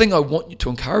 But the thing I want you to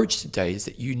encourage today is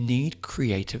that you need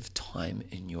creative time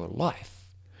in your life.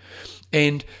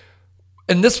 And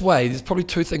in this way, there's probably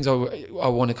two things I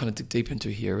want to kind of dig deep into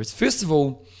here. Is first of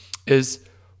all, is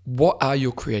what are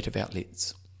your creative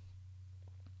outlets?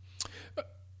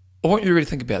 I want you to really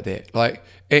think about that.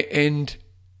 And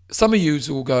some of you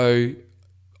will go,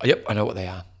 oh, yep, I know what they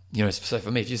are. So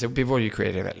for me, if you say, what are your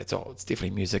creative outlets? Oh, it's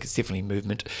definitely music, it's definitely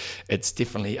movement, it's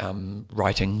definitely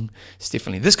writing, it's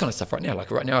definitely this kind of stuff right now.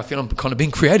 Like right now, I feel I'm kind of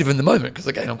being creative in the moment because,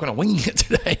 again, I'm kind of winging it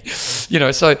today.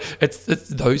 So it's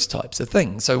those types of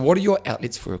things. So what are your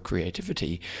outlets for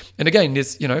creativity? And again,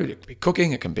 there's, it could be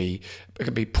cooking, it can be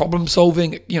problem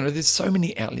solving. There's so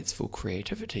many outlets for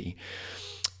creativity.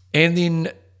 And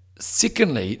then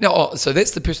secondly, so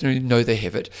that's the person who know they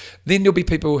have it. Then there'll be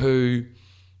people who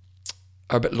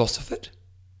are a bit lost with it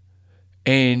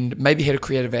and maybe had a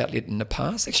creative outlet in the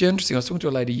past. Actually, interesting, I was talking to a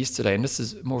lady yesterday, and this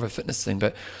is more of a fitness thing,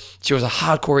 but she was a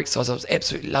hardcore exerciser. I was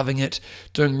absolutely loving it,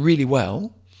 doing really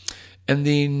well, and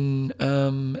then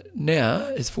now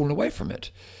has fallen away from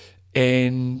it,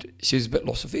 and she was a bit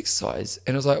lost with exercise.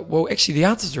 And I was like, well, actually the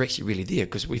answers are actually really there,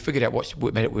 because we figured out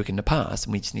what made it work in the past,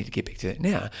 and we just need to get back to that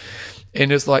now.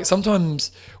 And it's like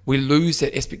sometimes we lose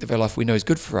that aspect of our life we know is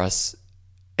good for us,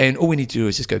 and all we need to do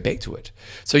is just go back to it.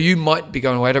 So you might be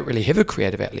going, well, I don't really have a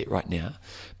creative outlet right now.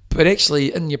 But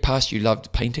actually, in your past, you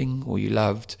loved painting, or you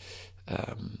loved,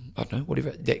 I don't know, whatever,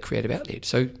 that creative outlet.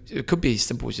 So it could be as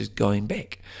simple as just going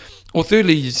back. Or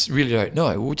thirdly, you just really don't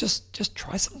know. Well, just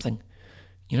try something.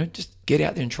 Just get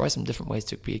out there and try some different ways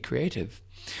to be creative.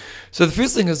 So the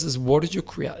first thing is what is your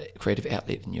creative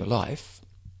outlet in your life?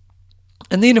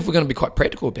 And then if we're going to be quite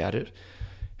practical about it,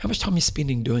 how much time are you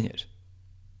spending doing it?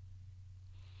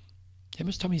 How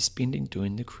much time are you spending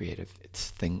doing the creative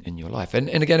thing in your life? And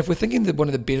again, if we're thinking that one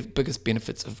of the biggest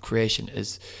benefits of creation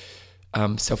is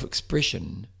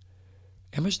self-expression,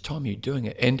 how much time are you doing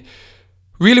it? And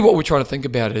really what we're trying to think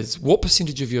about is what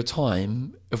percentage of your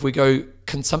time, if we go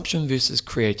consumption versus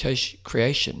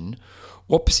creation,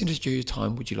 what percentage of your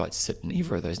time would you like to sit in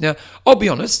either of those? Now, I'll be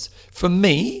honest, for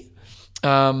me,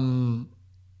 I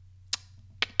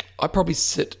probably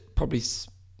sit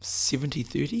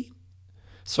 70-30.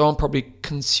 So I'm probably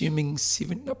consuming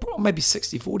maybe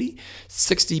 60-40.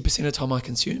 60% of the time I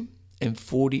consume, and I'm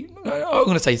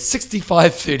going to say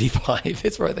 65-35.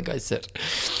 That's where I think I sit.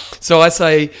 So I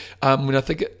say, when I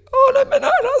think, I'm not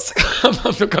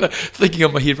kind of thinking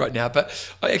on my head right now, but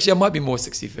I might be more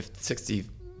 60-40,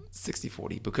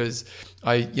 because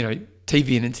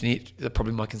TV and internet are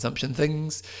probably my consumption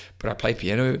things, but I play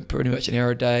piano pretty much an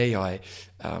hour a day.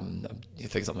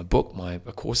 Things like my book, my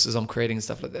courses I'm creating and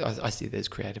stuff like that, I see there's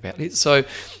creative outlets. So,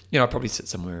 I probably sit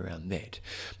somewhere around that.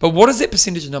 But what is that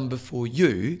percentage number for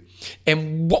you,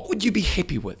 and what would you be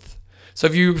happy with? So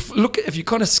if you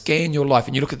kind of scan your life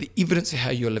and you look at the evidence of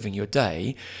how you're living your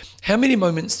day, how many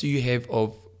moments do you have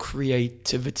of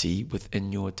creativity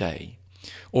within your day?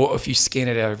 Or if you scan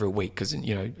it out over a week, because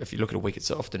if you look at a week,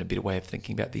 it's often a better way of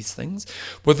thinking about these things.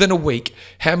 Within a week,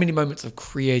 how many moments of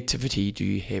creativity do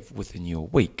you have within your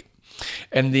week?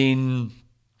 And then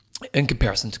in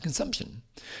comparison to consumption.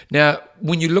 Now,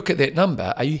 when you look at that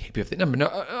number, are you happy with that number? Now,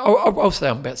 I'll say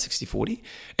I'm about 60-40.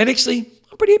 And actually,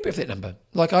 I'm pretty happy with that number.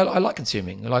 Like, I like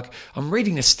consuming. Like, I'm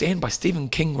reading The Stand by Stephen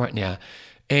King right now.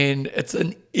 And it's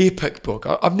an epic book.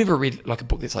 I've never read like a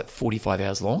book that's like 45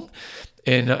 hours long.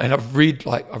 And I've read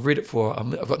it for,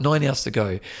 I've got 9 hours to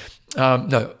go. 8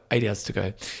 hours to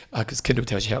go, because Kindle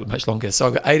tells you how much longer. So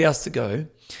I've got 8 hours to go,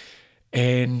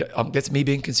 and that's me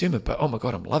being consumer. But oh my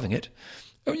God, I'm loving it.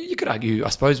 I mean, you could argue, I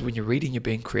suppose, when you're reading, you're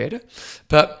being creator.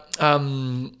 But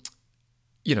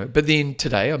but then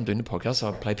today I'm doing the podcast, so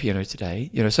I play piano today.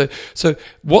 So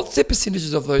what's the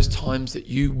percentages of those times that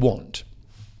you want?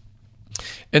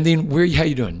 And then how are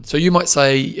you doing? So you might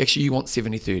say, actually, you want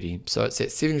 70-30. So it's at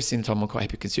 70% of the time I'm quite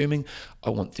happy consuming. I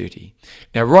want 30.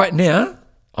 Now, right now,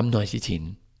 I'm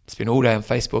 90-10. Spend all day on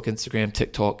Facebook, Instagram,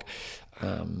 TikTok,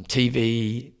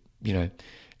 TV,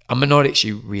 I'm not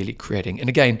actually really creating. And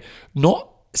again, not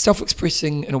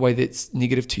self-expressing in a way that's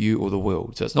negative to you or the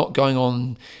world. So it's not going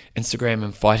on Instagram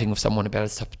and fighting with someone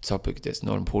about a topic that's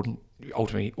not important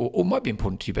ultimately, or might be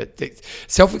important to you, but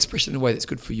self-expression in a way that's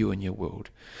good for you and your world.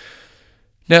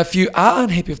 Now, if you are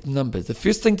unhappy with the numbers, the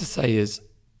first thing to say is,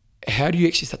 how do you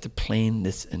actually start to plan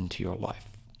this into your life?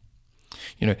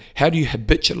 How do you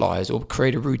habitualize or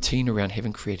create a routine around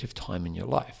having creative time in your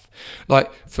life?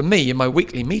 Like for me, in my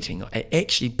weekly meeting, I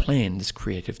actually plan this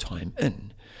creative time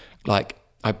in. Like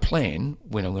I plan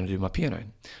when I'm going to do my piano.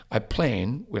 I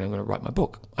plan when I'm going to write my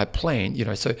book. I plan,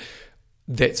 so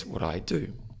that's what I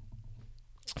do.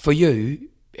 For you,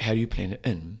 how do you plan it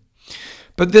in?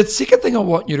 But the second thing I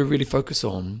want you to really focus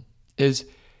on is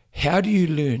how do you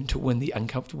learn to win the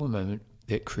uncomfortable moment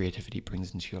that creativity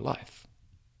brings into your life?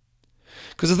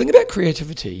 Because the thing about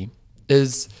creativity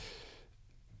is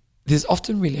there's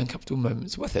often really uncomfortable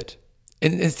moments with it.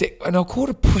 And I'll call it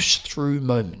a push-through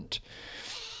moment.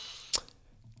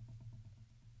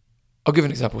 I'll give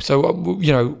an example. So,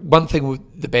 one thing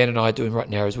with the band and I are doing right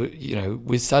now is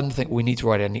we're starting to think we need to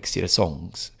write our next set of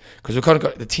songs. Because we've kind of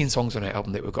got the 10 songs on our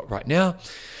album that we've got right now.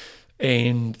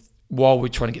 And while we're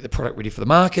trying to get the product ready for the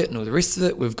market and all the rest of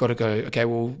it, we've got to go, okay,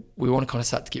 well, we want to kind of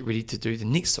start to get ready to do the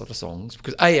next sort of songs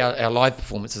because our live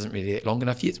performance isn't really that long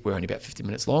enough yet. We're only about 50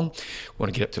 minutes long. We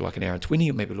want to get up to like an hour and 20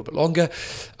 or maybe a little bit longer.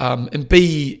 And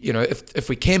B, if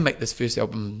we can make this first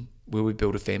album where we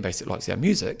build a fan base that likes our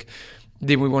music,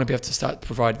 then we want to be able to start to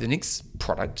provide the next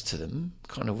product to them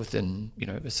kind of within, a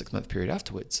 6-month period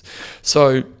afterwards.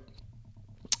 So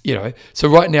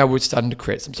right now we're starting to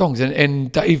create some songs,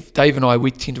 and Dave and I,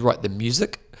 we tend to write the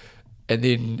music, and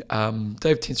then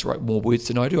Dave tends to write more words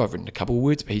than I do. I've written a couple of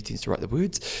words, but he tends to write the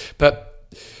words. But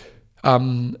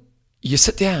you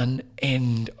sit down,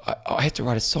 and I have to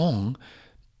write a song.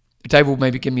 Dave will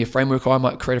maybe give me a framework, or I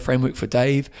might create a framework for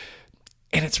Dave,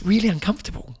 and it's really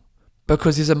uncomfortable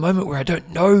because there's a moment where I don't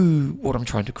know what I'm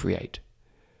trying to create,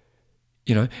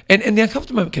 and the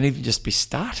uncomfortable moment can even just be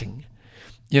starting.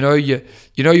 You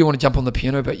want to jump on the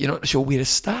piano, but you're not sure where to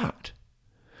start.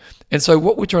 And so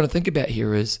what we're trying to think about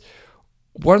here is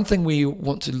one thing we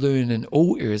want to learn in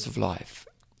all areas of life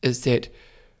is that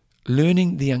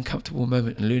learning the uncomfortable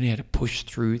moment and learning how to push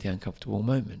through the uncomfortable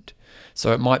moment.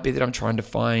 So it might be that I'm trying to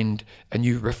find a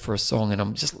new riff for a song and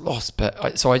I'm just lost,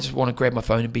 so I just want to grab my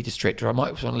phone and be distracted. I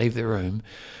might want to leave the room,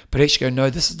 but actually go, no,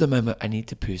 this is the moment I need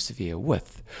to persevere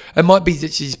with. It might be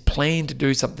that she's planned to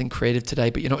do something creative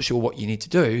today, but you're not sure what you need to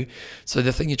do. So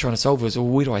the thing you're trying to solve is, well,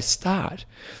 where do I start?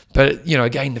 But,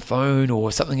 again, the phone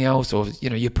or something else, or,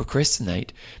 you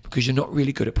procrastinate because you're not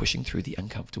really good at pushing through the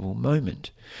uncomfortable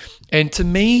moment. And to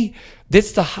me,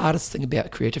 that's the hardest thing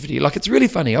about creativity. Like, it's really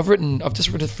funny. I've just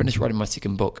finished writing my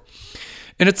second book.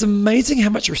 And it's amazing how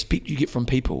much respect you get from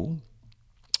people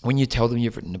when you tell them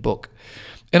you've written a book.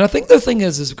 And I think the thing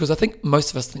is because I think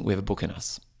most of us think we have a book in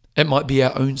us. It might be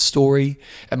our own story.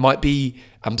 It might be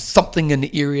something in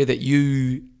the area that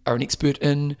you are an expert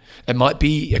in. It might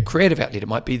be a creative outlet. It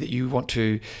might be that you want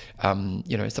to,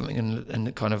 something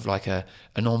in kind of like a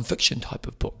non-fiction type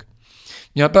of book.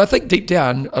 But I think deep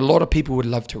down, a lot of people would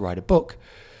love to write a book,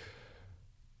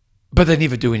 but they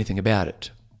never do anything about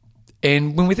it.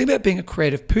 And when we think about being a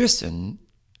creative person,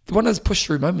 one of those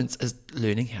push-through moments is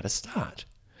learning how to start.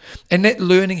 And that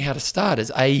learning how to start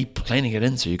is planning it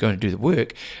in so you're going to do the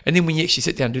work. And then when you actually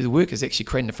sit down and do the work is actually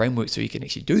creating the framework so you can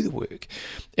actually do the work.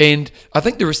 And I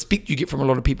think the respect you get from a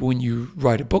lot of people when you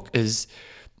write a book is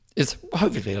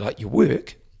hopefully like your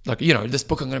work. Like, this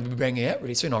book I'm going to be bringing out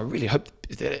really soon. I really hope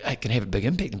that it can have a big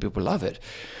impact and people love it.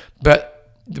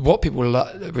 But what people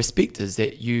respect is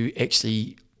that you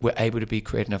actually were able to be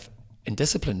creative enough and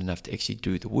disciplined enough to actually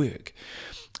do the work.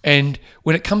 And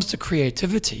when it comes to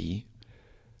creativity,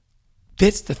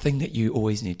 that's the thing that you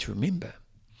always need to remember,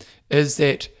 is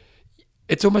that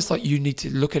it's almost like you need to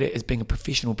look at it as being a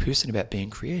professional person about being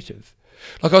creative.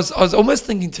 Like I was almost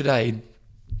thinking today,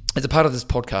 as a part of this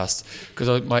podcast,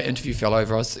 because my interview fell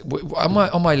over, I was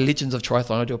on my Legends of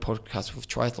Triathlon. I do a podcast with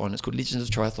Triathlon. It's called Legends of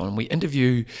Triathlon, and we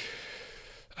interview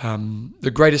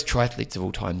the greatest triathletes of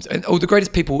all times, and the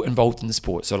greatest people involved in the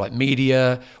sport. So like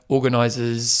media,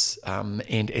 organisers,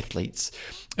 and athletes.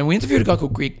 And we interviewed a guy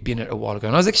called Greg Bennett a while ago.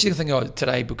 And I was actually thinking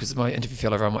today, because my interview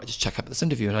fell over, I might just chuck up this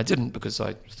interview. And I didn't, because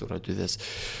I thought I'd do this.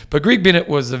 But Greg Bennett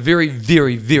was a very,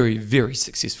 very, very, very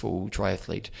successful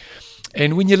triathlete.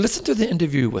 And when you listen to the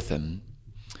interview with him,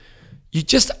 you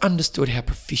just understood how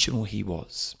professional he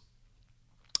was.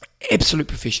 Absolute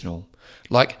professional.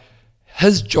 Like,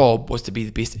 his job was to be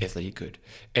the best athlete he could.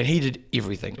 And he did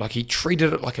everything. Like, he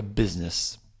treated it like a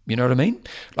business. You know what I mean?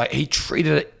 Like he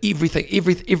treated it, everything,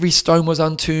 every stone was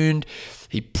unturned.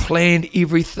 He planned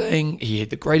everything. He had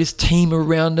the greatest team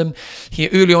around him.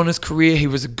 Early on in his career, he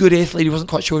was a good athlete. He wasn't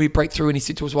quite sure if he'd break through, and he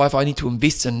said to his wife, I need to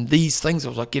invest in these things. It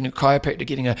was like getting a chiropractor,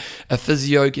 getting a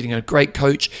physio, getting a great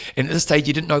coach. And at this stage,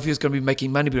 he didn't know if he was going to be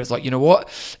making money, but it was like, you know what?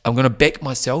 I'm going to back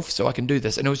myself so I can do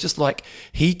this. And it was just like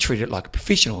he treated it like a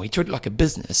professional. He treated it like a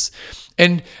business.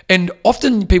 And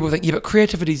often people think, yeah, but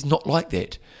creativity is not like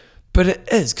that. But it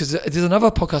is, because there's another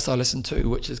podcast I listen to,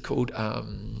 which is called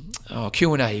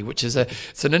Q&A, which is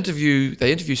it's an interview.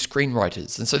 They interview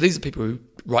screenwriters, and so these are people who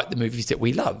write the movies that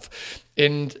we love.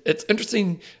 And it's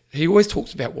interesting. He always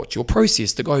talks about what's your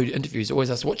process. The guy who interviews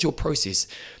always asks, "What's your process?"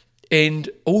 And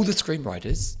all the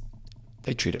screenwriters,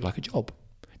 they treat it like a job.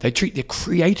 They treat their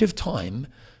creative time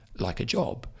like a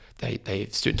job. They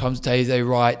have certain times of days they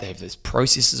write, they have those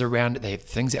processes around it, they have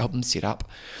things that help them set up.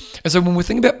 And so when we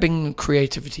think about bringing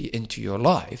creativity into your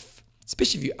life,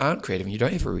 especially if you aren't creative and you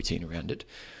don't have a routine around it,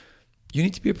 you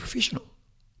need to be a professional.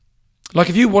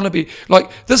 Like if you want to be, like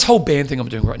this whole band thing I'm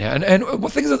doing right now, and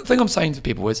the thing I'm saying to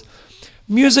people is,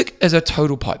 music is a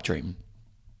total pipe dream.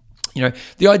 You know,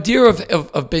 the idea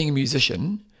of being a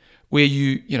musician, where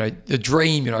the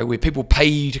dream, where people pay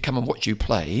you to come and watch you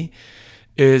play,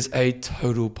 is a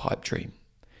total pipe dream.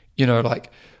 Like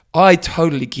I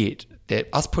totally get that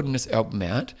us putting this album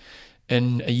out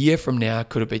in a year from now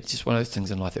could have been just one of those things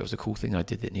in life that was a cool thing I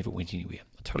did that never went anywhere.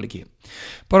 I totally get.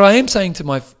 But I am saying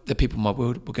to the people in my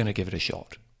world, we're going to give it a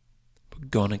shot. We're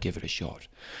going to give it a shot.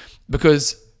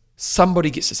 Because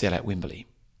somebody gets to sell out Wembley.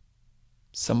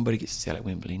 Somebody gets to sell out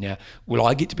Wembley. Now, will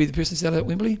I get to be the person to sell out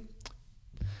Wembley?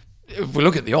 If we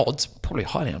look at the odds, probably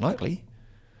highly unlikely.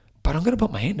 But I'm going to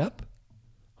put my hand up.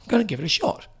 I'm going to give it a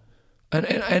shot.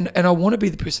 And I want to be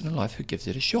the person in life who gives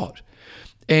it a shot.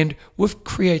 And with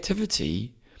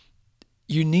creativity,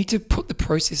 you need to put the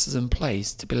processes in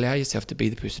place to allow yourself to be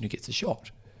the person who gets a shot.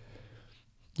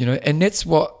 And that's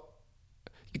what,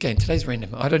 again, today's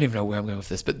random. I don't even know where I'm going with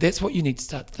this, but that's what you need to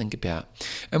start to think about.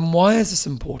 And why is this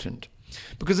important?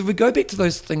 Because if we go back to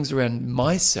those things around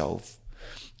myself,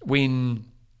 when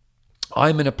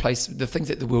I'm in a place, the things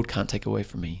that the world can't take away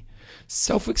from me,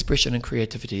 self-expression and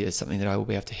creativity is something that I will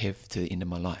be able to have to the end of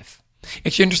my life.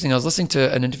 Actually, interesting, I was listening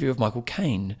to an interview of Michael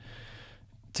Caine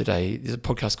today. There's a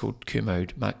podcast called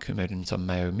Mark Kermode, and some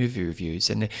Mayo movie reviews,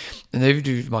 and they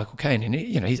interviewed Michael Caine, and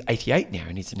he's 88 now,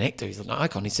 and he's an actor, he's an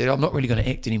icon. He said, I'm not really going to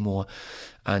act anymore,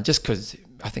 just because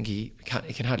I think he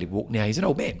can hardly walk now. He's an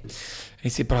old man. And he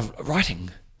said, but I'm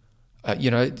writing. I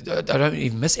don't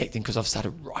even miss acting because I've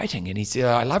started writing. And he said,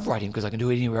 I love writing because I can do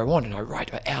it anywhere I want, and I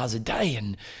write for hours a day.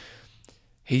 And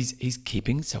he's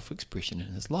keeping self-expression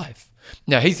in his life.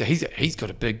 Now he's got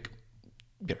a big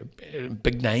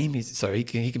name, so he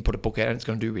can put a book out and it's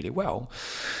going to do really well.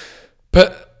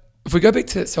 But if we go back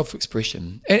to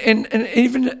self-expression, and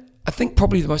even I think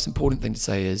probably the most important thing to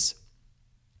say is,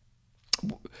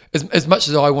 as much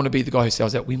as I want to be the guy who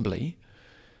sells out Wembley,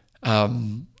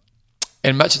 and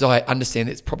much as I understand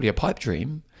it's probably a pipe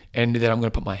dream and that I'm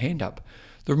going to put my hand up,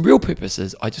 the real purpose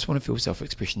is I just want to feel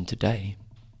self-expression today.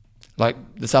 Like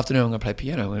this afternoon, I'm going to play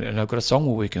piano, and I've got a song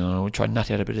we're working on. We'll try and nut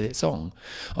out a bit of that song.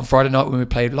 On Friday night when we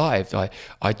played live,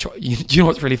 I try. Do you know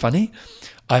what's really funny?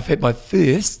 I've had my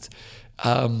first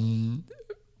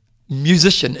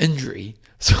musician injury.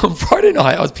 So on Friday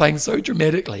night, I was playing so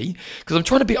dramatically because I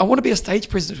want to be a stage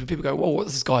presence where people go, whoa,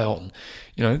 what's this guy on?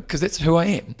 Because that's who I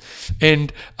am.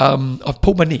 And I've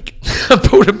pulled my neck. I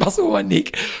pulled a muscle in my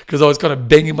neck because I was kind of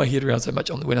banging my head around so much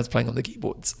when I was playing on the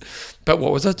keyboards. But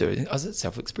what was I doing? I was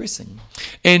self-expressing.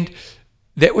 And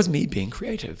that was me being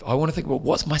creative. I want to think, well,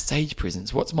 what's my stage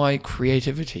presence? What's my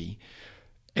creativity?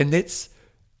 And that's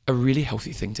a really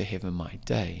healthy thing to have in my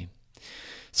day.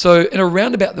 So in a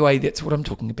roundabout way, that's what I'm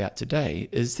talking about today,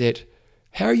 is that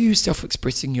how are you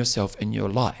self-expressing yourself in your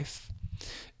life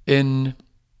in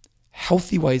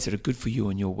healthy ways that are good for you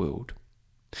and your world?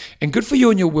 And good for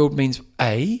you and your world means,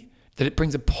 A, that it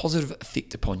brings a positive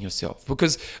effect upon yourself.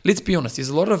 Because let's be honest, there's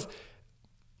a lot of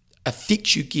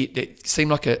effects you get that seem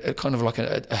like a kind of like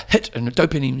a hit, and a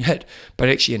dopamine hit, but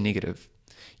actually a negative.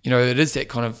 It is that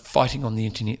kind of fighting on the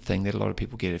internet thing that a lot of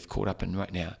people get caught up in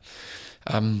right now.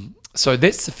 So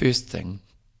that's the first thing.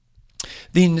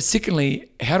 Then secondly,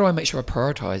 how do I make sure I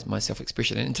prioritize my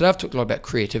self-expression? And today I've talked a lot about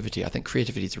creativity. I think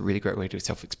creativity is a really great way to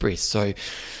self-express. So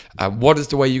what is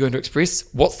the way you're going to express?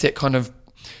 What's that kind of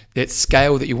that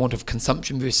scale that you want of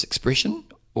consumption versus expression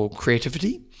or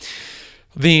creativity?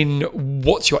 Then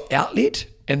what's your outlet?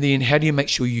 And then how do you make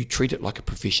sure you treat it like a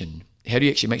profession? How do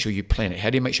you actually make sure you plan it? How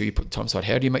do you make sure you put the time aside?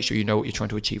 How do you make sure you know what you're trying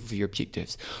to achieve for your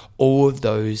objectives? All of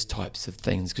those types of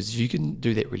things, because if you can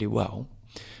do that really well,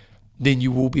 then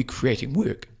you will be creating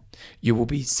work. You will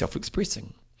be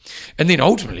self-expressing. And then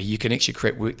ultimately, you can actually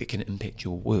create work that can impact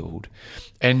your world.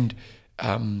 And,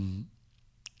 I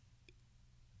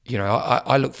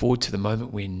look forward to the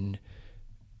moment when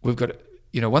we've got,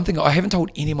 one thing, I haven't told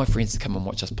any of my friends to come and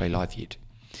watch us play live yet.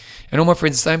 And all my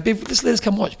friends are saying, Bev, just let us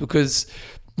come watch because,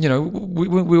 we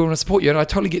want to support you. And I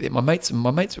totally get that. My mates,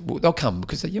 they'll come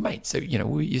because they're your mates. So,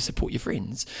 you support your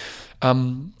friends.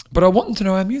 But I want them to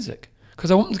know our music. Because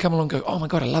I want them to come along and go, oh my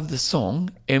God, I love this song.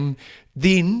 And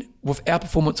then with our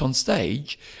performance on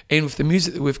stage and with the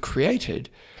music that we've created,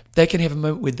 they can have a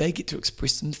moment where they get to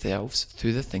express themselves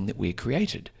through the thing that we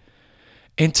created.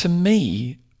 And to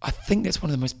me, I think that's one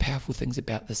of the most powerful things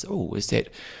about this all, is that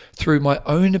through my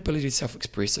own ability to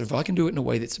self-express, if I can do it in a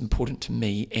way that's important to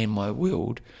me and my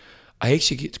world, I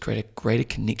actually get to create a greater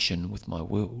connection with my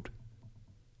world.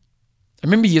 I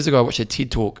remember years ago I watched a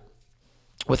TED Talk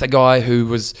with a guy who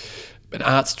was an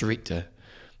arts director,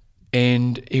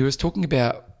 and he was talking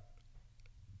about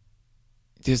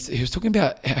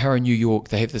how in New York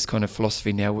they have this kind of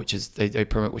philosophy now, which is they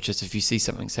promote, which is if you see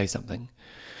something, say something.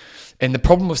 And the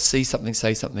problem with see something,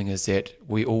 say something is that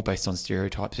we're all based on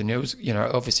stereotypes. And it was,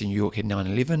 obviously New York had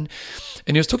 9/11,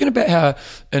 and he was talking about how,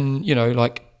 and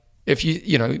if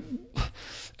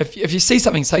you see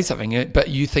something, say something, but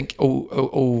you think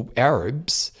all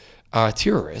Arabs are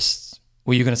terrorists.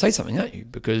 Well, you're going to say something, aren't you?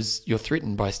 Because you're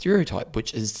threatened by a stereotype,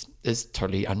 which is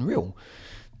totally unreal.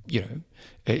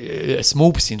 A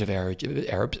small percent of Arabs,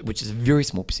 which is a very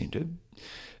small percentage,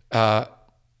 are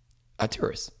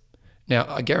terrorists. Now,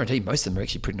 I guarantee most of them are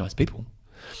actually pretty nice people.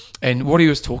 And what he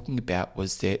was talking about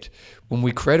was that when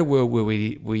we create a world where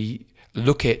we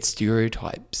look at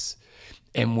stereotypes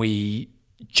and we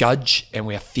judge and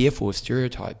we are fearful of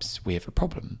stereotypes, we have a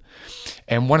problem.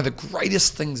 And one of the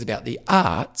greatest things about the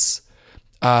arts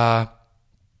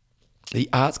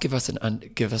give us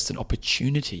an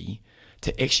opportunity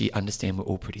to actually understand we're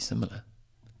all pretty similar.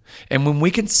 And when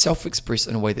we can self-express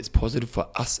in a way that's positive for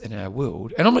us and our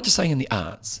world, and I'm not just saying in the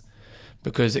arts,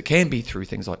 because it can be through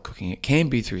things like cooking, it can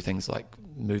be through things like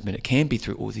movement, it can be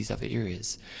through all these other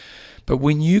areas. But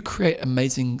when you create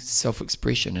amazing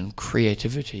self-expression and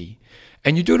creativity,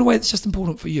 and you do it in a way that's just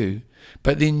important for you,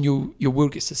 but then your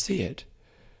world gets to see it,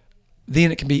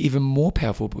 then it can be even more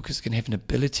powerful because it can have an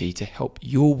ability to help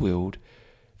your world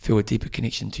feel a deeper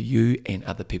connection to you and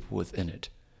other people within it.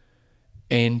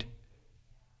 And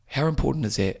how important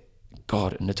is that,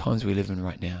 God, in the times we live in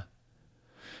right now?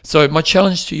 So my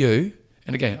challenge to you,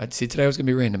 and again, I said today I was going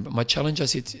to be random, but my challenge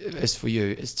is for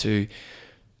you is to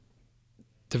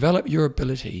develop your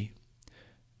ability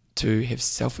to have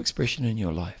self-expression in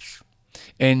your life.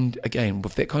 And again,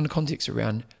 with that kind of context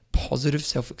around positive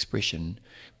self-expression,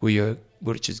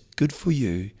 which is good for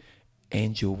you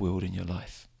and your world and your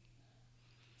life.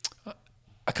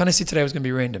 I kind of said today I was going to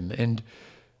be random, and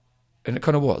it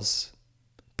kind of was.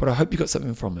 But I hope you got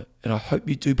something from it. And I hope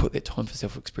you do put that time for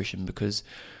self-expression, because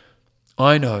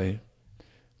I know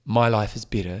my life is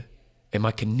better and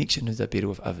my connections are better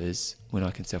with others when I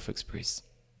can self-express.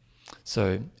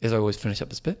 So as I always finish up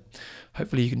this bit,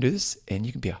 hopefully you can do this and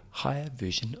you can be a higher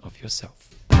version of yourself.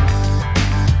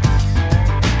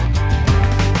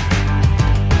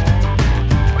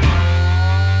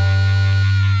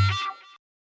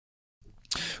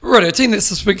 Right, team, that's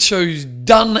this week's show's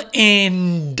done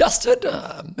and dusted.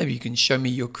 Maybe you can show me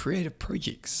your creative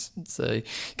projects. So you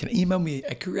can email me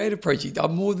a creative project.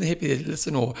 I'm more than happy to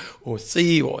listen or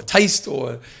see or taste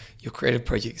or your creative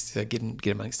projects. So get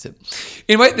amongst it.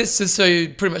 Anyway, that's just so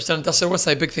pretty much done and dusted. I want to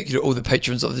say a big thank you to all the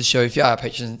patrons of the show. If you are a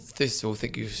patron, first of all,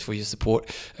 thank you for your support.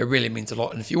 It really means a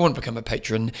lot. And if you want to become a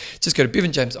patron, just go to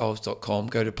bevanjameseyles.com,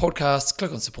 go to podcasts,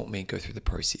 click on support me and go through the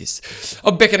process.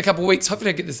 I'll be back in a couple of weeks. Hopefully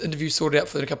I get this interview sorted out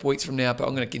for a couple of weeks from now, but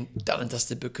I'm going to get done and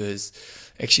dusted because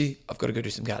actually I've got to go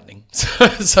do some gardening.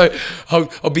 So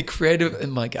I'll be creative in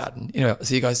my garden. I'll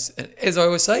see you guys. And as I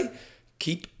always say,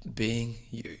 keep being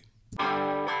you.